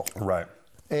natural. Right.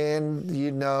 And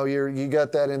you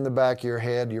got that in the back of your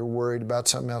head. You're worried about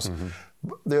something else.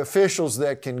 The officials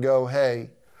that can go, hey,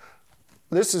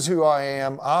 this is who I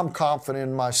am. I'm confident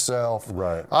in myself.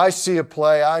 Right. I see a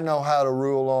play. I know how to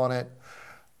rule on it.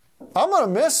 I'm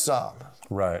going to miss some.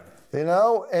 Right. And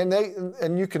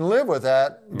you can live with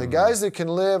that. The guys that can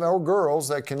live, or girls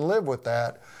that can live with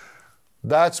that,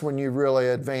 that's when you really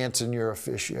advance in your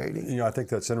officiating. I think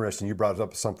that's interesting. You brought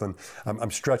up something.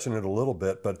 I'm stretching it a little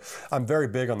bit, but I'm very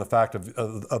big on the fact of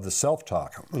the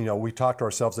self-talk. We talk to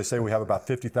ourselves. They say we have about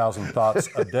 50,000 thoughts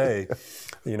a day.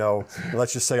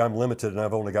 Let's just say I'm limited and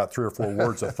I've only got 3 or 4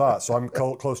 words of thought. So I'm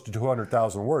close to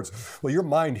 200,000 words. Well, your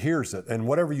mind hears it, and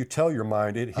whatever you tell your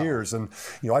mind, it hears. And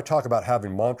I talk about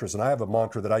having mantras, and I have a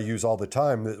mantra that I use all the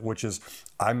time, which is,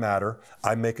 I matter,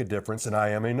 I make a difference, and I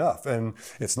am enough. And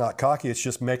it's not cocky. It's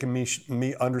just making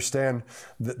me understand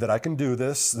that I can do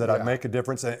this, that I make a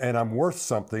difference, and I'm worth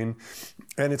something.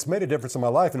 And it's made a difference in my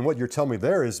life. And what you're telling me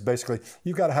there is basically,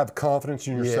 you've got to have confidence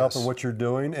in yourself and what you're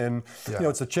doing. And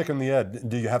it's a chicken and the egg.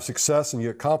 Do you have success and you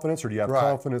have confidence, or do you have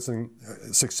confidence and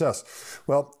success?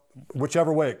 Well,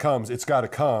 whichever way it comes, it's got to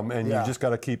come, and you just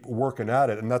got to keep working at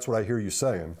it. And that's what I hear you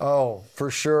saying. Oh,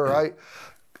 for sure.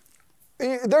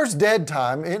 There's dead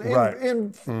time.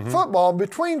 In football,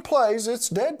 between plays, it's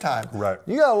dead time. Right.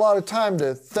 You got a lot of time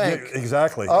to think. Yeah,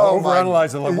 exactly.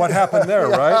 Overanalyzing, like, what happened there,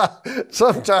 right?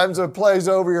 Sometimes a play's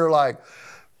over, you're like,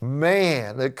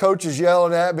 man, the coach is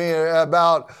yelling at me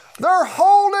about, they're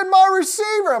holding my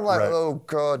receiver. I'm like, oh,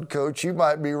 God, coach, you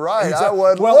might be right. Exactly. I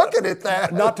wasn't looking at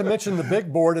that. Not to mention the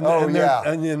big board,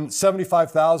 and then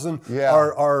 75,000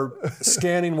 are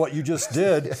scanning what you just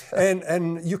did.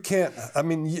 And you can't,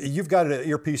 you've got an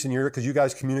earpiece in your ear because you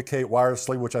guys communicate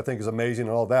wirelessly, which I think is amazing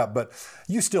and all that, but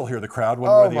you still hear the crowd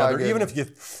one way or the other. Goodness.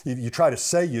 Even if you try to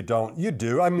say you don't, you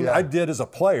do. I did as a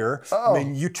player.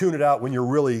 You tune it out when you're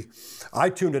really, I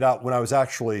tuned it out when I was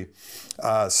actually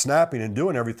snapping and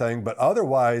doing everything, but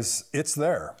otherwise it's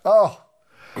there. Oh,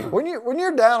 when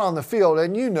you're down on the field,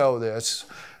 and you know this,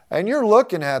 and you're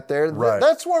looking at there,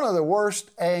 that's one of the worst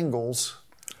angles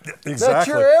that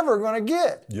you're ever going to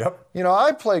get. Yep.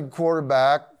 I played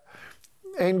quarterback,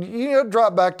 and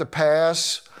drop back to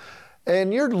pass,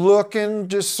 and you're looking,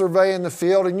 just surveying the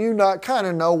field, and you kind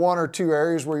of know 1 or 2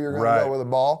 areas where you're going to go with the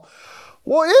ball.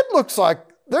 Well, it looks like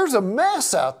there's a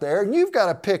mess out there, and you've got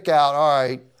to pick out, all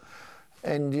right.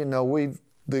 And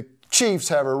the Chiefs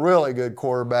have a really good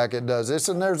quarterback that does this,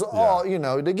 and there's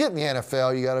to get in the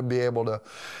NFL, you got to be able to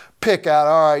pick out,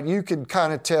 all right, you can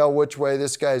kind of tell which way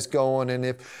this guy's going, and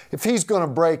if he's going to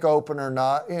break open or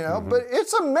not, But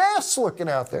it's a mess looking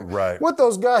out there. Right. With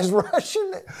those guys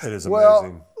rushing. It is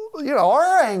amazing. Well,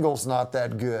 our angle's not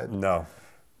that good. No.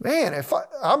 Man,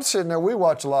 I'm sitting there, we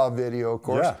watch a lot of video, of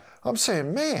course. Yeah. I'm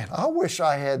saying, man, I wish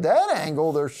I had that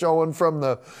angle they're showing from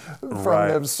the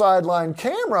sideline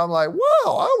camera. I'm like,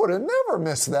 wow, I would have never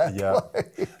missed that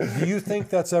play. Do you think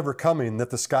that's ever coming, that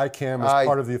the sky cam is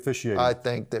part of the officiating? I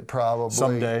think that probably.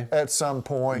 Someday. At some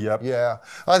point. Yep. Yeah.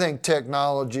 I think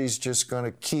technology's just going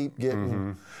to keep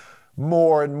getting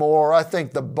more and more. I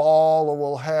think the ball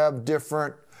will have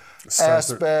different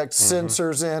aspects,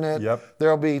 sensors in it. Yep.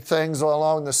 There'll be things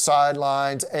along the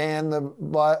sidelines and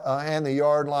the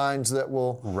yard lines that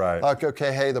will, like,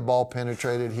 okay, hey, the ball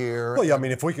penetrated here. Well, yeah,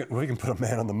 if we can put a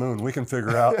man on the moon, we can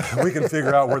figure out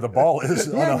where the ball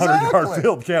is on a 100-yard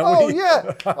field, can't we?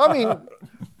 Oh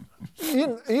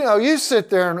yeah, you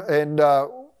sit there and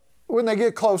when they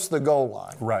get close to the goal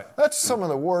line. Right. That's some of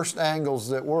the worst angles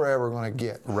that we're ever going to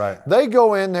get. Right. They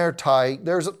go in there tight.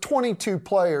 There's 22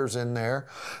 players in there.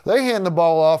 They hand the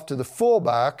ball off to the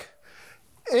fullback.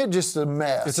 It's just a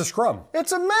mess. It's a scrum.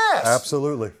 It's a mess.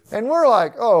 Absolutely. And we're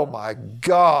like, oh my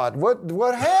God,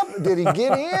 what happened? Did he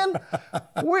get in?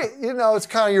 It's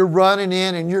kind of you're running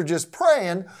in and you're just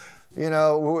praying.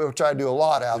 Which I do a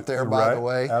lot out there, by the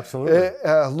way. Absolutely.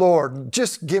 Lord,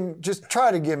 just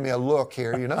try to give me a look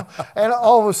here, And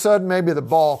all of a sudden, maybe the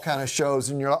ball kind of shows,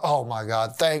 and you're like, oh my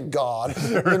God, thank God,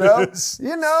 But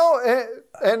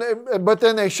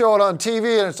then they show it on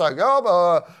TV, and it's like,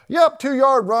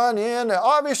 2-yard run in,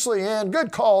 obviously in,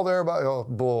 good call there,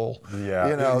 bull.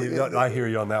 Yeah, I hear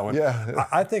you on that one. Yeah,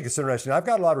 I think it's interesting. I've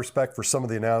got a lot of respect for some of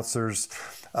the announcers.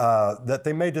 That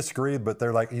they may disagree, but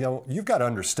they're like, you've got to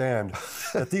understand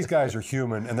that these guys are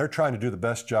human and they're trying to do the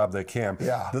best job they can.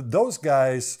 Yeah. Those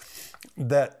guys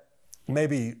that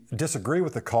maybe disagree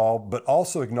with the call, but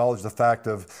also acknowledge the fact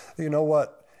of,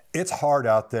 it's hard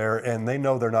out there and they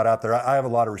know they're not out there. I have a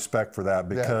lot of respect for that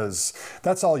because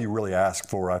that's all you really ask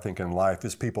for, I think, in life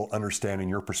is people understanding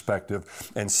your perspective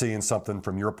and seeing something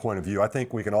from your point of view. I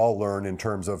think we can all learn in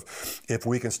terms of if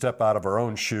we can step out of our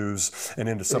own shoes and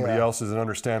into somebody else's and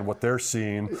understand what they're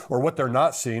seeing or what they're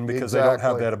not seeing because they don't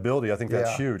have that ability. I think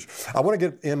that's huge. I want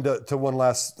to get into one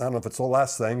last, I don't know if it's the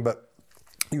last thing, but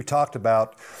you talked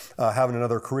about having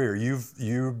another career.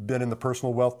 You've been in the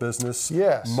personal wealth business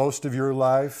most of your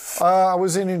life. I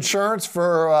was in insurance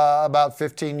for about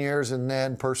 15 years, and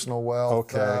then personal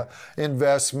wealth,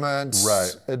 investments,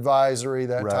 advisory,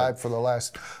 that type for the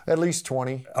last at least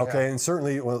 20. Okay, and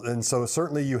certainly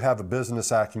you have a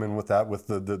business acumen with that, with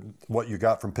the what you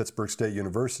got from Pittsburgh State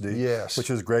University, which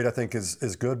is great. I think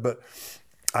is good, but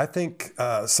I think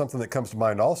something that comes to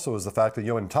mind also is the fact that,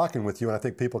 in talking with you, and I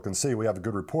think people can see we have a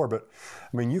good rapport, but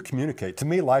I mean, you communicate. To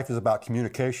me, life is about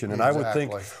communication. And I would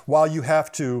think while you have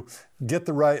to get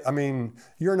the right, I mean,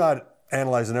 you're not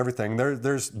analyzing everything.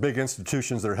 There's big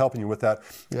institutions that are helping you with that.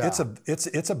 Yeah.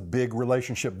 It's a big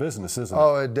relationship business, isn't it?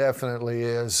 Oh, it definitely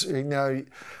is. And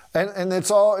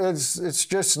it's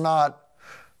just not.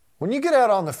 When you get out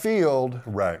on the field,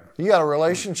 you got a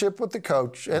relationship with the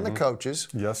coach and the coaches.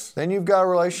 Yes. Then you've got a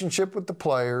relationship with the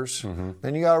players.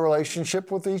 Then you got a relationship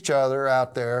with each other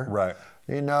out there. Right.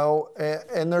 And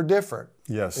they're different.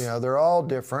 Yes. They're all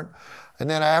different. And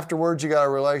then afterwards, you got a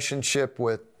relationship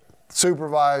with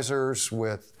supervisors,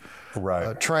 with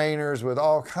trainers, with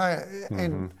all kinds.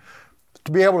 And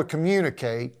to be able to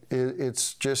communicate,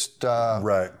 it's just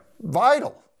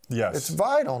vital. Yes. It's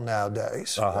vital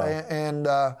nowadays. And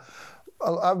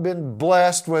I've been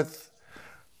blessed with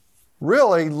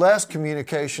really less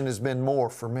communication has been more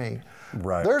for me.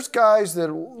 Right. There's guys that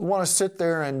want to sit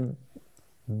there and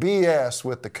BS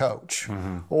with the coach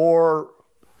or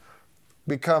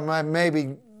become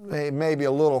maybe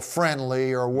a little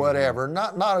friendly or whatever.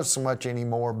 Not so much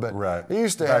anymore, but they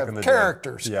used to have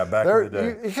characters. Yeah, back in the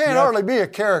day. You can't hardly be a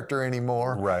character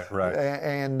anymore. Right.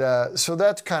 And so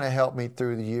that's kind of helped me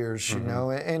through the years,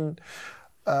 And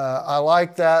I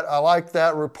like that. I like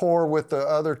that rapport with the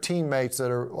other teammates that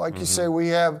are, like you say, we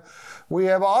have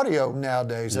audio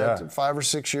nowadays. That 5 or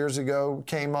 6 years ago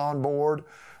came on board,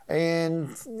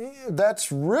 and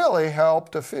that's really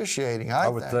helped officiating, I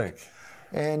would think.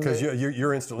 Because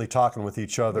you're instantly talking with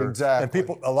each other. Exactly. And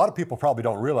a lot of people probably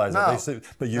don't realize that.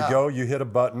 But you hit a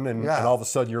button, and all of a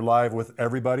sudden you're live with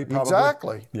everybody, probably.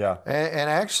 Exactly. Yeah. And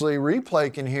actually,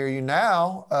 replay can hear you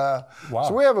now. Wow.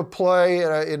 So we have a play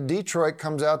in Detroit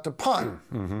comes out to punt.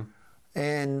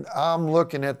 And I'm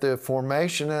looking at the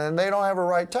formation, and they don't have a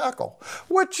right tackle,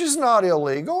 which is not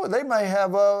illegal. They may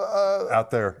have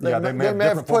out there. They may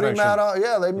have put him out.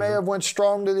 They may have went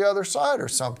strong to the other side or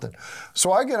something.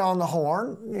 So I get on the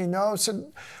horn, said,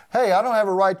 "Hey, I don't have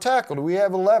a right tackle. Do we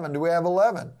have 11? Do we have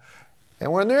 11?"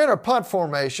 And when they're in a punt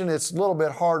formation, it's a little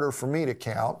bit harder for me to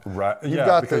count. Right.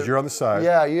 Because you're on the side.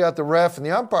 Yeah, you got the ref and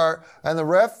the umpire, and the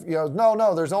ref,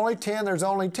 no, there's only 10. There's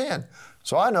only 10.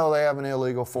 So I know they have an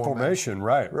illegal formation.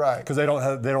 Right. Because they don't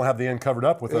have the end covered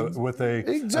up with an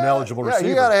eligible receiver. Yeah,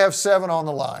 you got to have 7 on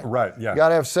the line. Right. Yeah. You got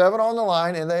to have 7 on the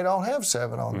line, and they don't have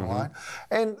 7 on the line.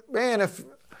 And man,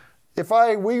 if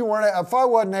I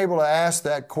wasn't able to ask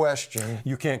that question,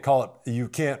 you can't call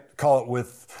it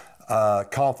with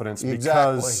confidence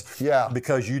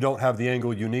because you don't have the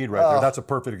angle you need right there. That's a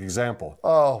perfect example.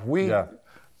 I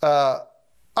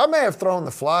may have thrown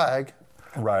the flag.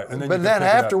 Right. And then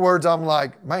afterwards, I'm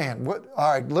like, man, what?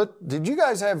 All right, did you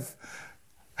guys have?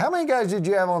 How many guys did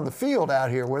you have on the field out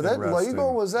here? Were that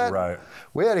legal? Was that? Right.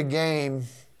 We had a game.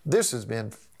 This has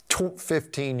been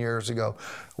 15 years ago.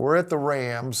 We're at the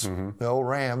Rams, the old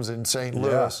Rams in St.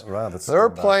 Louis. Yeah, right, they're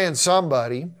playing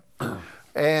somebody,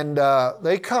 and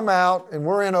they come out, and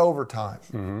we're in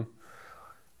overtime.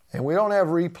 And we don't have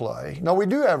replay. No, we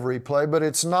do have replay, but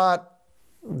it's not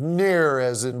near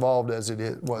as involved as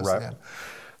it was then.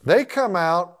 They come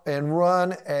out and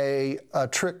run a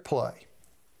trick play.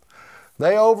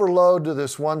 They overload to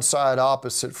this one side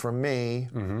opposite from me,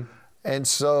 and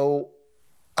so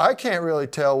I can't really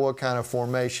tell what kind of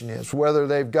formation it is, whether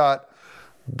they've got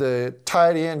the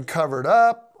tight end covered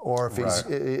up or if he's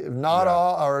not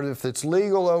all, or if it's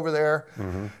legal over there.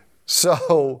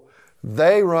 So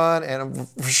they run, and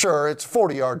for sure it's a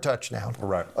 40-yard touchdown.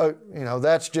 Right. You know,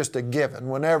 that's just a given.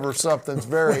 Whenever something's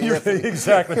very iffy.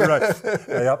 Exactly right.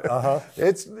 Yep.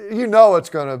 It's, you know, it's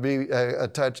going to be a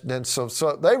touchdown. So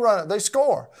they run it. They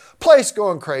score. Place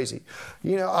going crazy.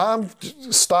 You know, I'm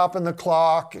stopping the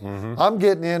clock. I'm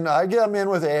getting in. I get them in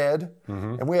with Ed,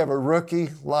 and we have a rookie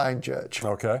line judge.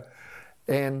 Okay.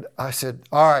 And I said,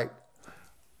 all right,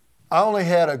 I only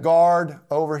had a guard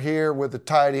over here with the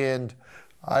tight end.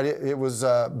 It was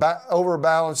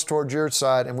overbalanced towards your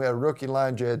side, and we had a rookie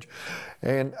line judge.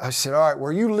 And I said, all right,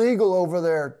 were you legal over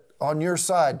there on your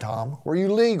side, Tom? Were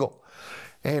you legal?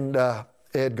 And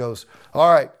Ed goes,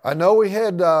 all right, I know we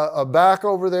had a back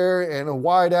over there and a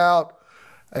wide out.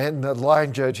 And the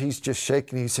line judge, he's just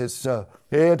shaking. He says,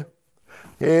 Ed,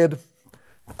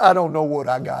 I don't know what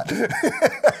I got.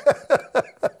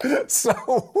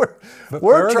 So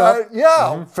we're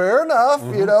trying, fair enough.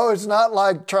 You know, it's not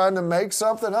like trying to make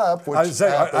something up. Which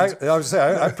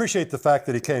I appreciate the fact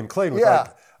that he came clean with like,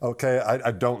 okay,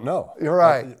 I don't know. You're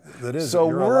right. That is, so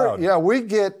you're allowed. we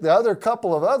get the other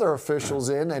couple of other officials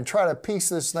in and try to piece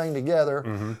this thing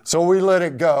together. So we let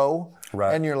it go.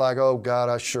 Right. And you're like, oh, God,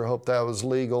 I sure hope that was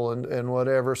legal and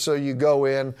whatever. So you go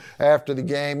in after the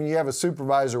game, and you have a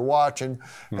supervisor watching,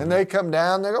 and they come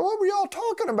down. They go, what were y'all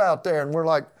talking about there? And we're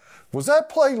like, was that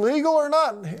play legal or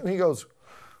not? And he goes,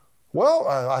 well,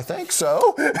 I think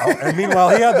so. And meanwhile,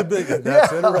 he had the big.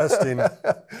 That's interesting.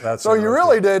 So you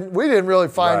really didn't. We didn't really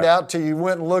find out till you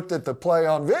went and looked at the play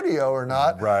on video or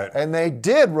not. Right. And they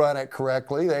did run it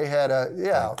correctly. They had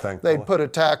they put a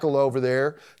tackle over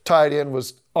there. Tight end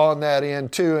was on that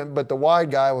end too, but the wide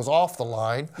guy was off the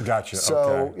line. Gotcha.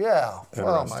 So okay.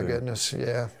 Oh my goodness.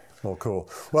 Yeah. Well, cool.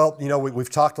 Well, you know,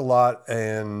 we've talked a lot,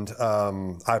 and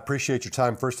I appreciate your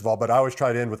time, first of all, but I always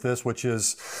try to end with this, which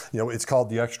is, you know, it's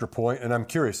called the extra point, and I'm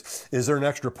curious, is there an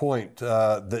extra point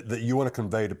that you want to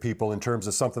convey to people in terms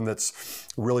of something that's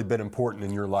really been important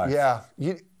in your life? Yeah.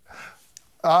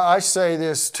 I say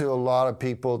this to a lot of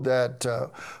people,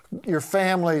 that your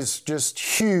family's just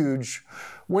huge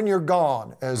when you're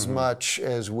gone as much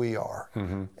as we are.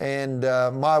 And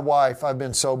my wife, I've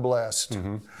been so blessed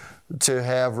to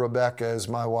have Rebecca as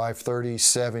my wife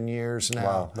 37 years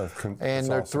now. Wow, and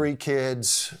their 3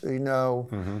 kids, you know,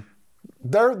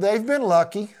 they've been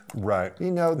lucky. Right.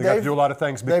 You know, they got to do a lot of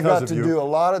things because they've got of to you. do a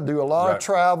lot of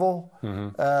travel.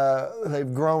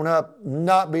 They've grown up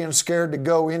not being scared to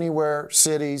go anywhere,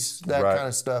 cities, that kind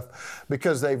of stuff,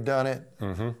 because they've done it,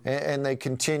 and they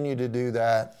continue to do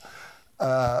that.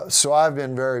 So I've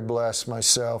been very blessed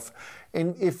myself.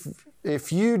 And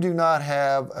if you do not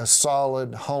have a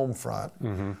solid home front,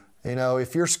 you know,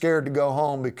 if you're scared to go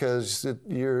home because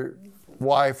your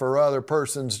wife or other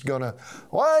person's gonna,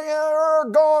 well,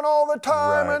 you're gone all the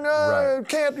time,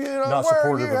 can't, you know, not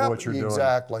supportive of what you're doing.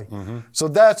 Exactly. So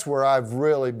that's where I've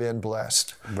really been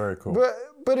blessed. Very cool.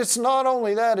 But it's not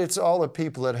only that; it's all the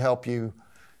people that help you.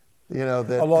 You know,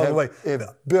 that along the way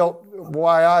have built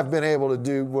why I've been able to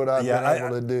do what I've been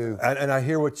able to do. And I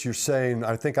hear what you're saying.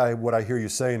 I think what I hear you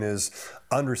saying is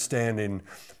understanding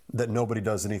that nobody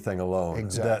does anything alone.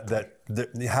 Exactly.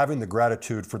 That having the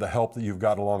gratitude for the help that you've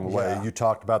got along the way. You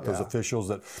talked about those officials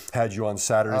that had you on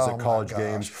Saturdays at college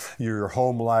games, your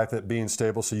home life at being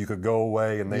stable so you could go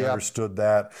away, and they understood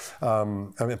that. I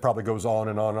mean, it probably goes on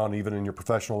and on and on, even in your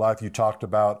professional life. You talked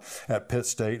about at Pitt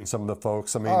State and some of the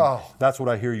folks. I mean, that's what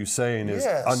I hear you saying is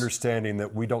understanding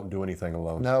that we don't do anything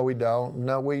alone. No, we don't.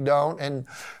 No, we don't. And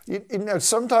you know,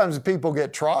 sometimes people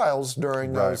get trials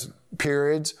during those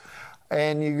periods,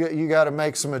 and you got to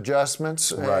make some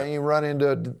adjustments, and you run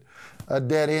into a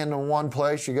dead end in one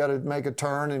place. You got to make a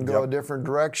turn and go a different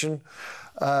direction.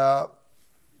 But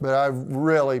I've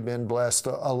really been blessed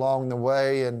along the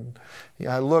way, and you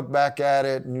know, I look back at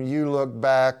it, and you look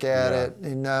back at it,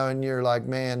 you know, and you're like,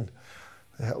 man,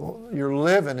 you're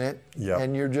living it,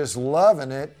 and you're just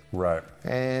loving it, right?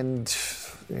 And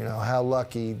how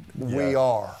lucky we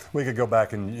are. We could go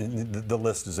back and the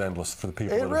list is endless for the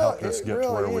people that helped us get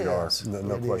to where we are.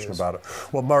 No question about it.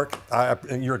 Well, Mark,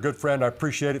 you're a good friend. I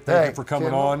appreciate it. Thank you for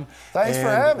coming on. Thanks for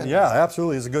having me. Yeah,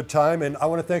 absolutely. It's a good time. And I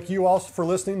want to thank you all for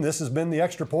listening. This has been The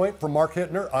Extra Point. For Mark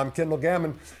Hittner, I'm Kendall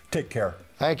Gammon. Take care.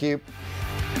 Thank you.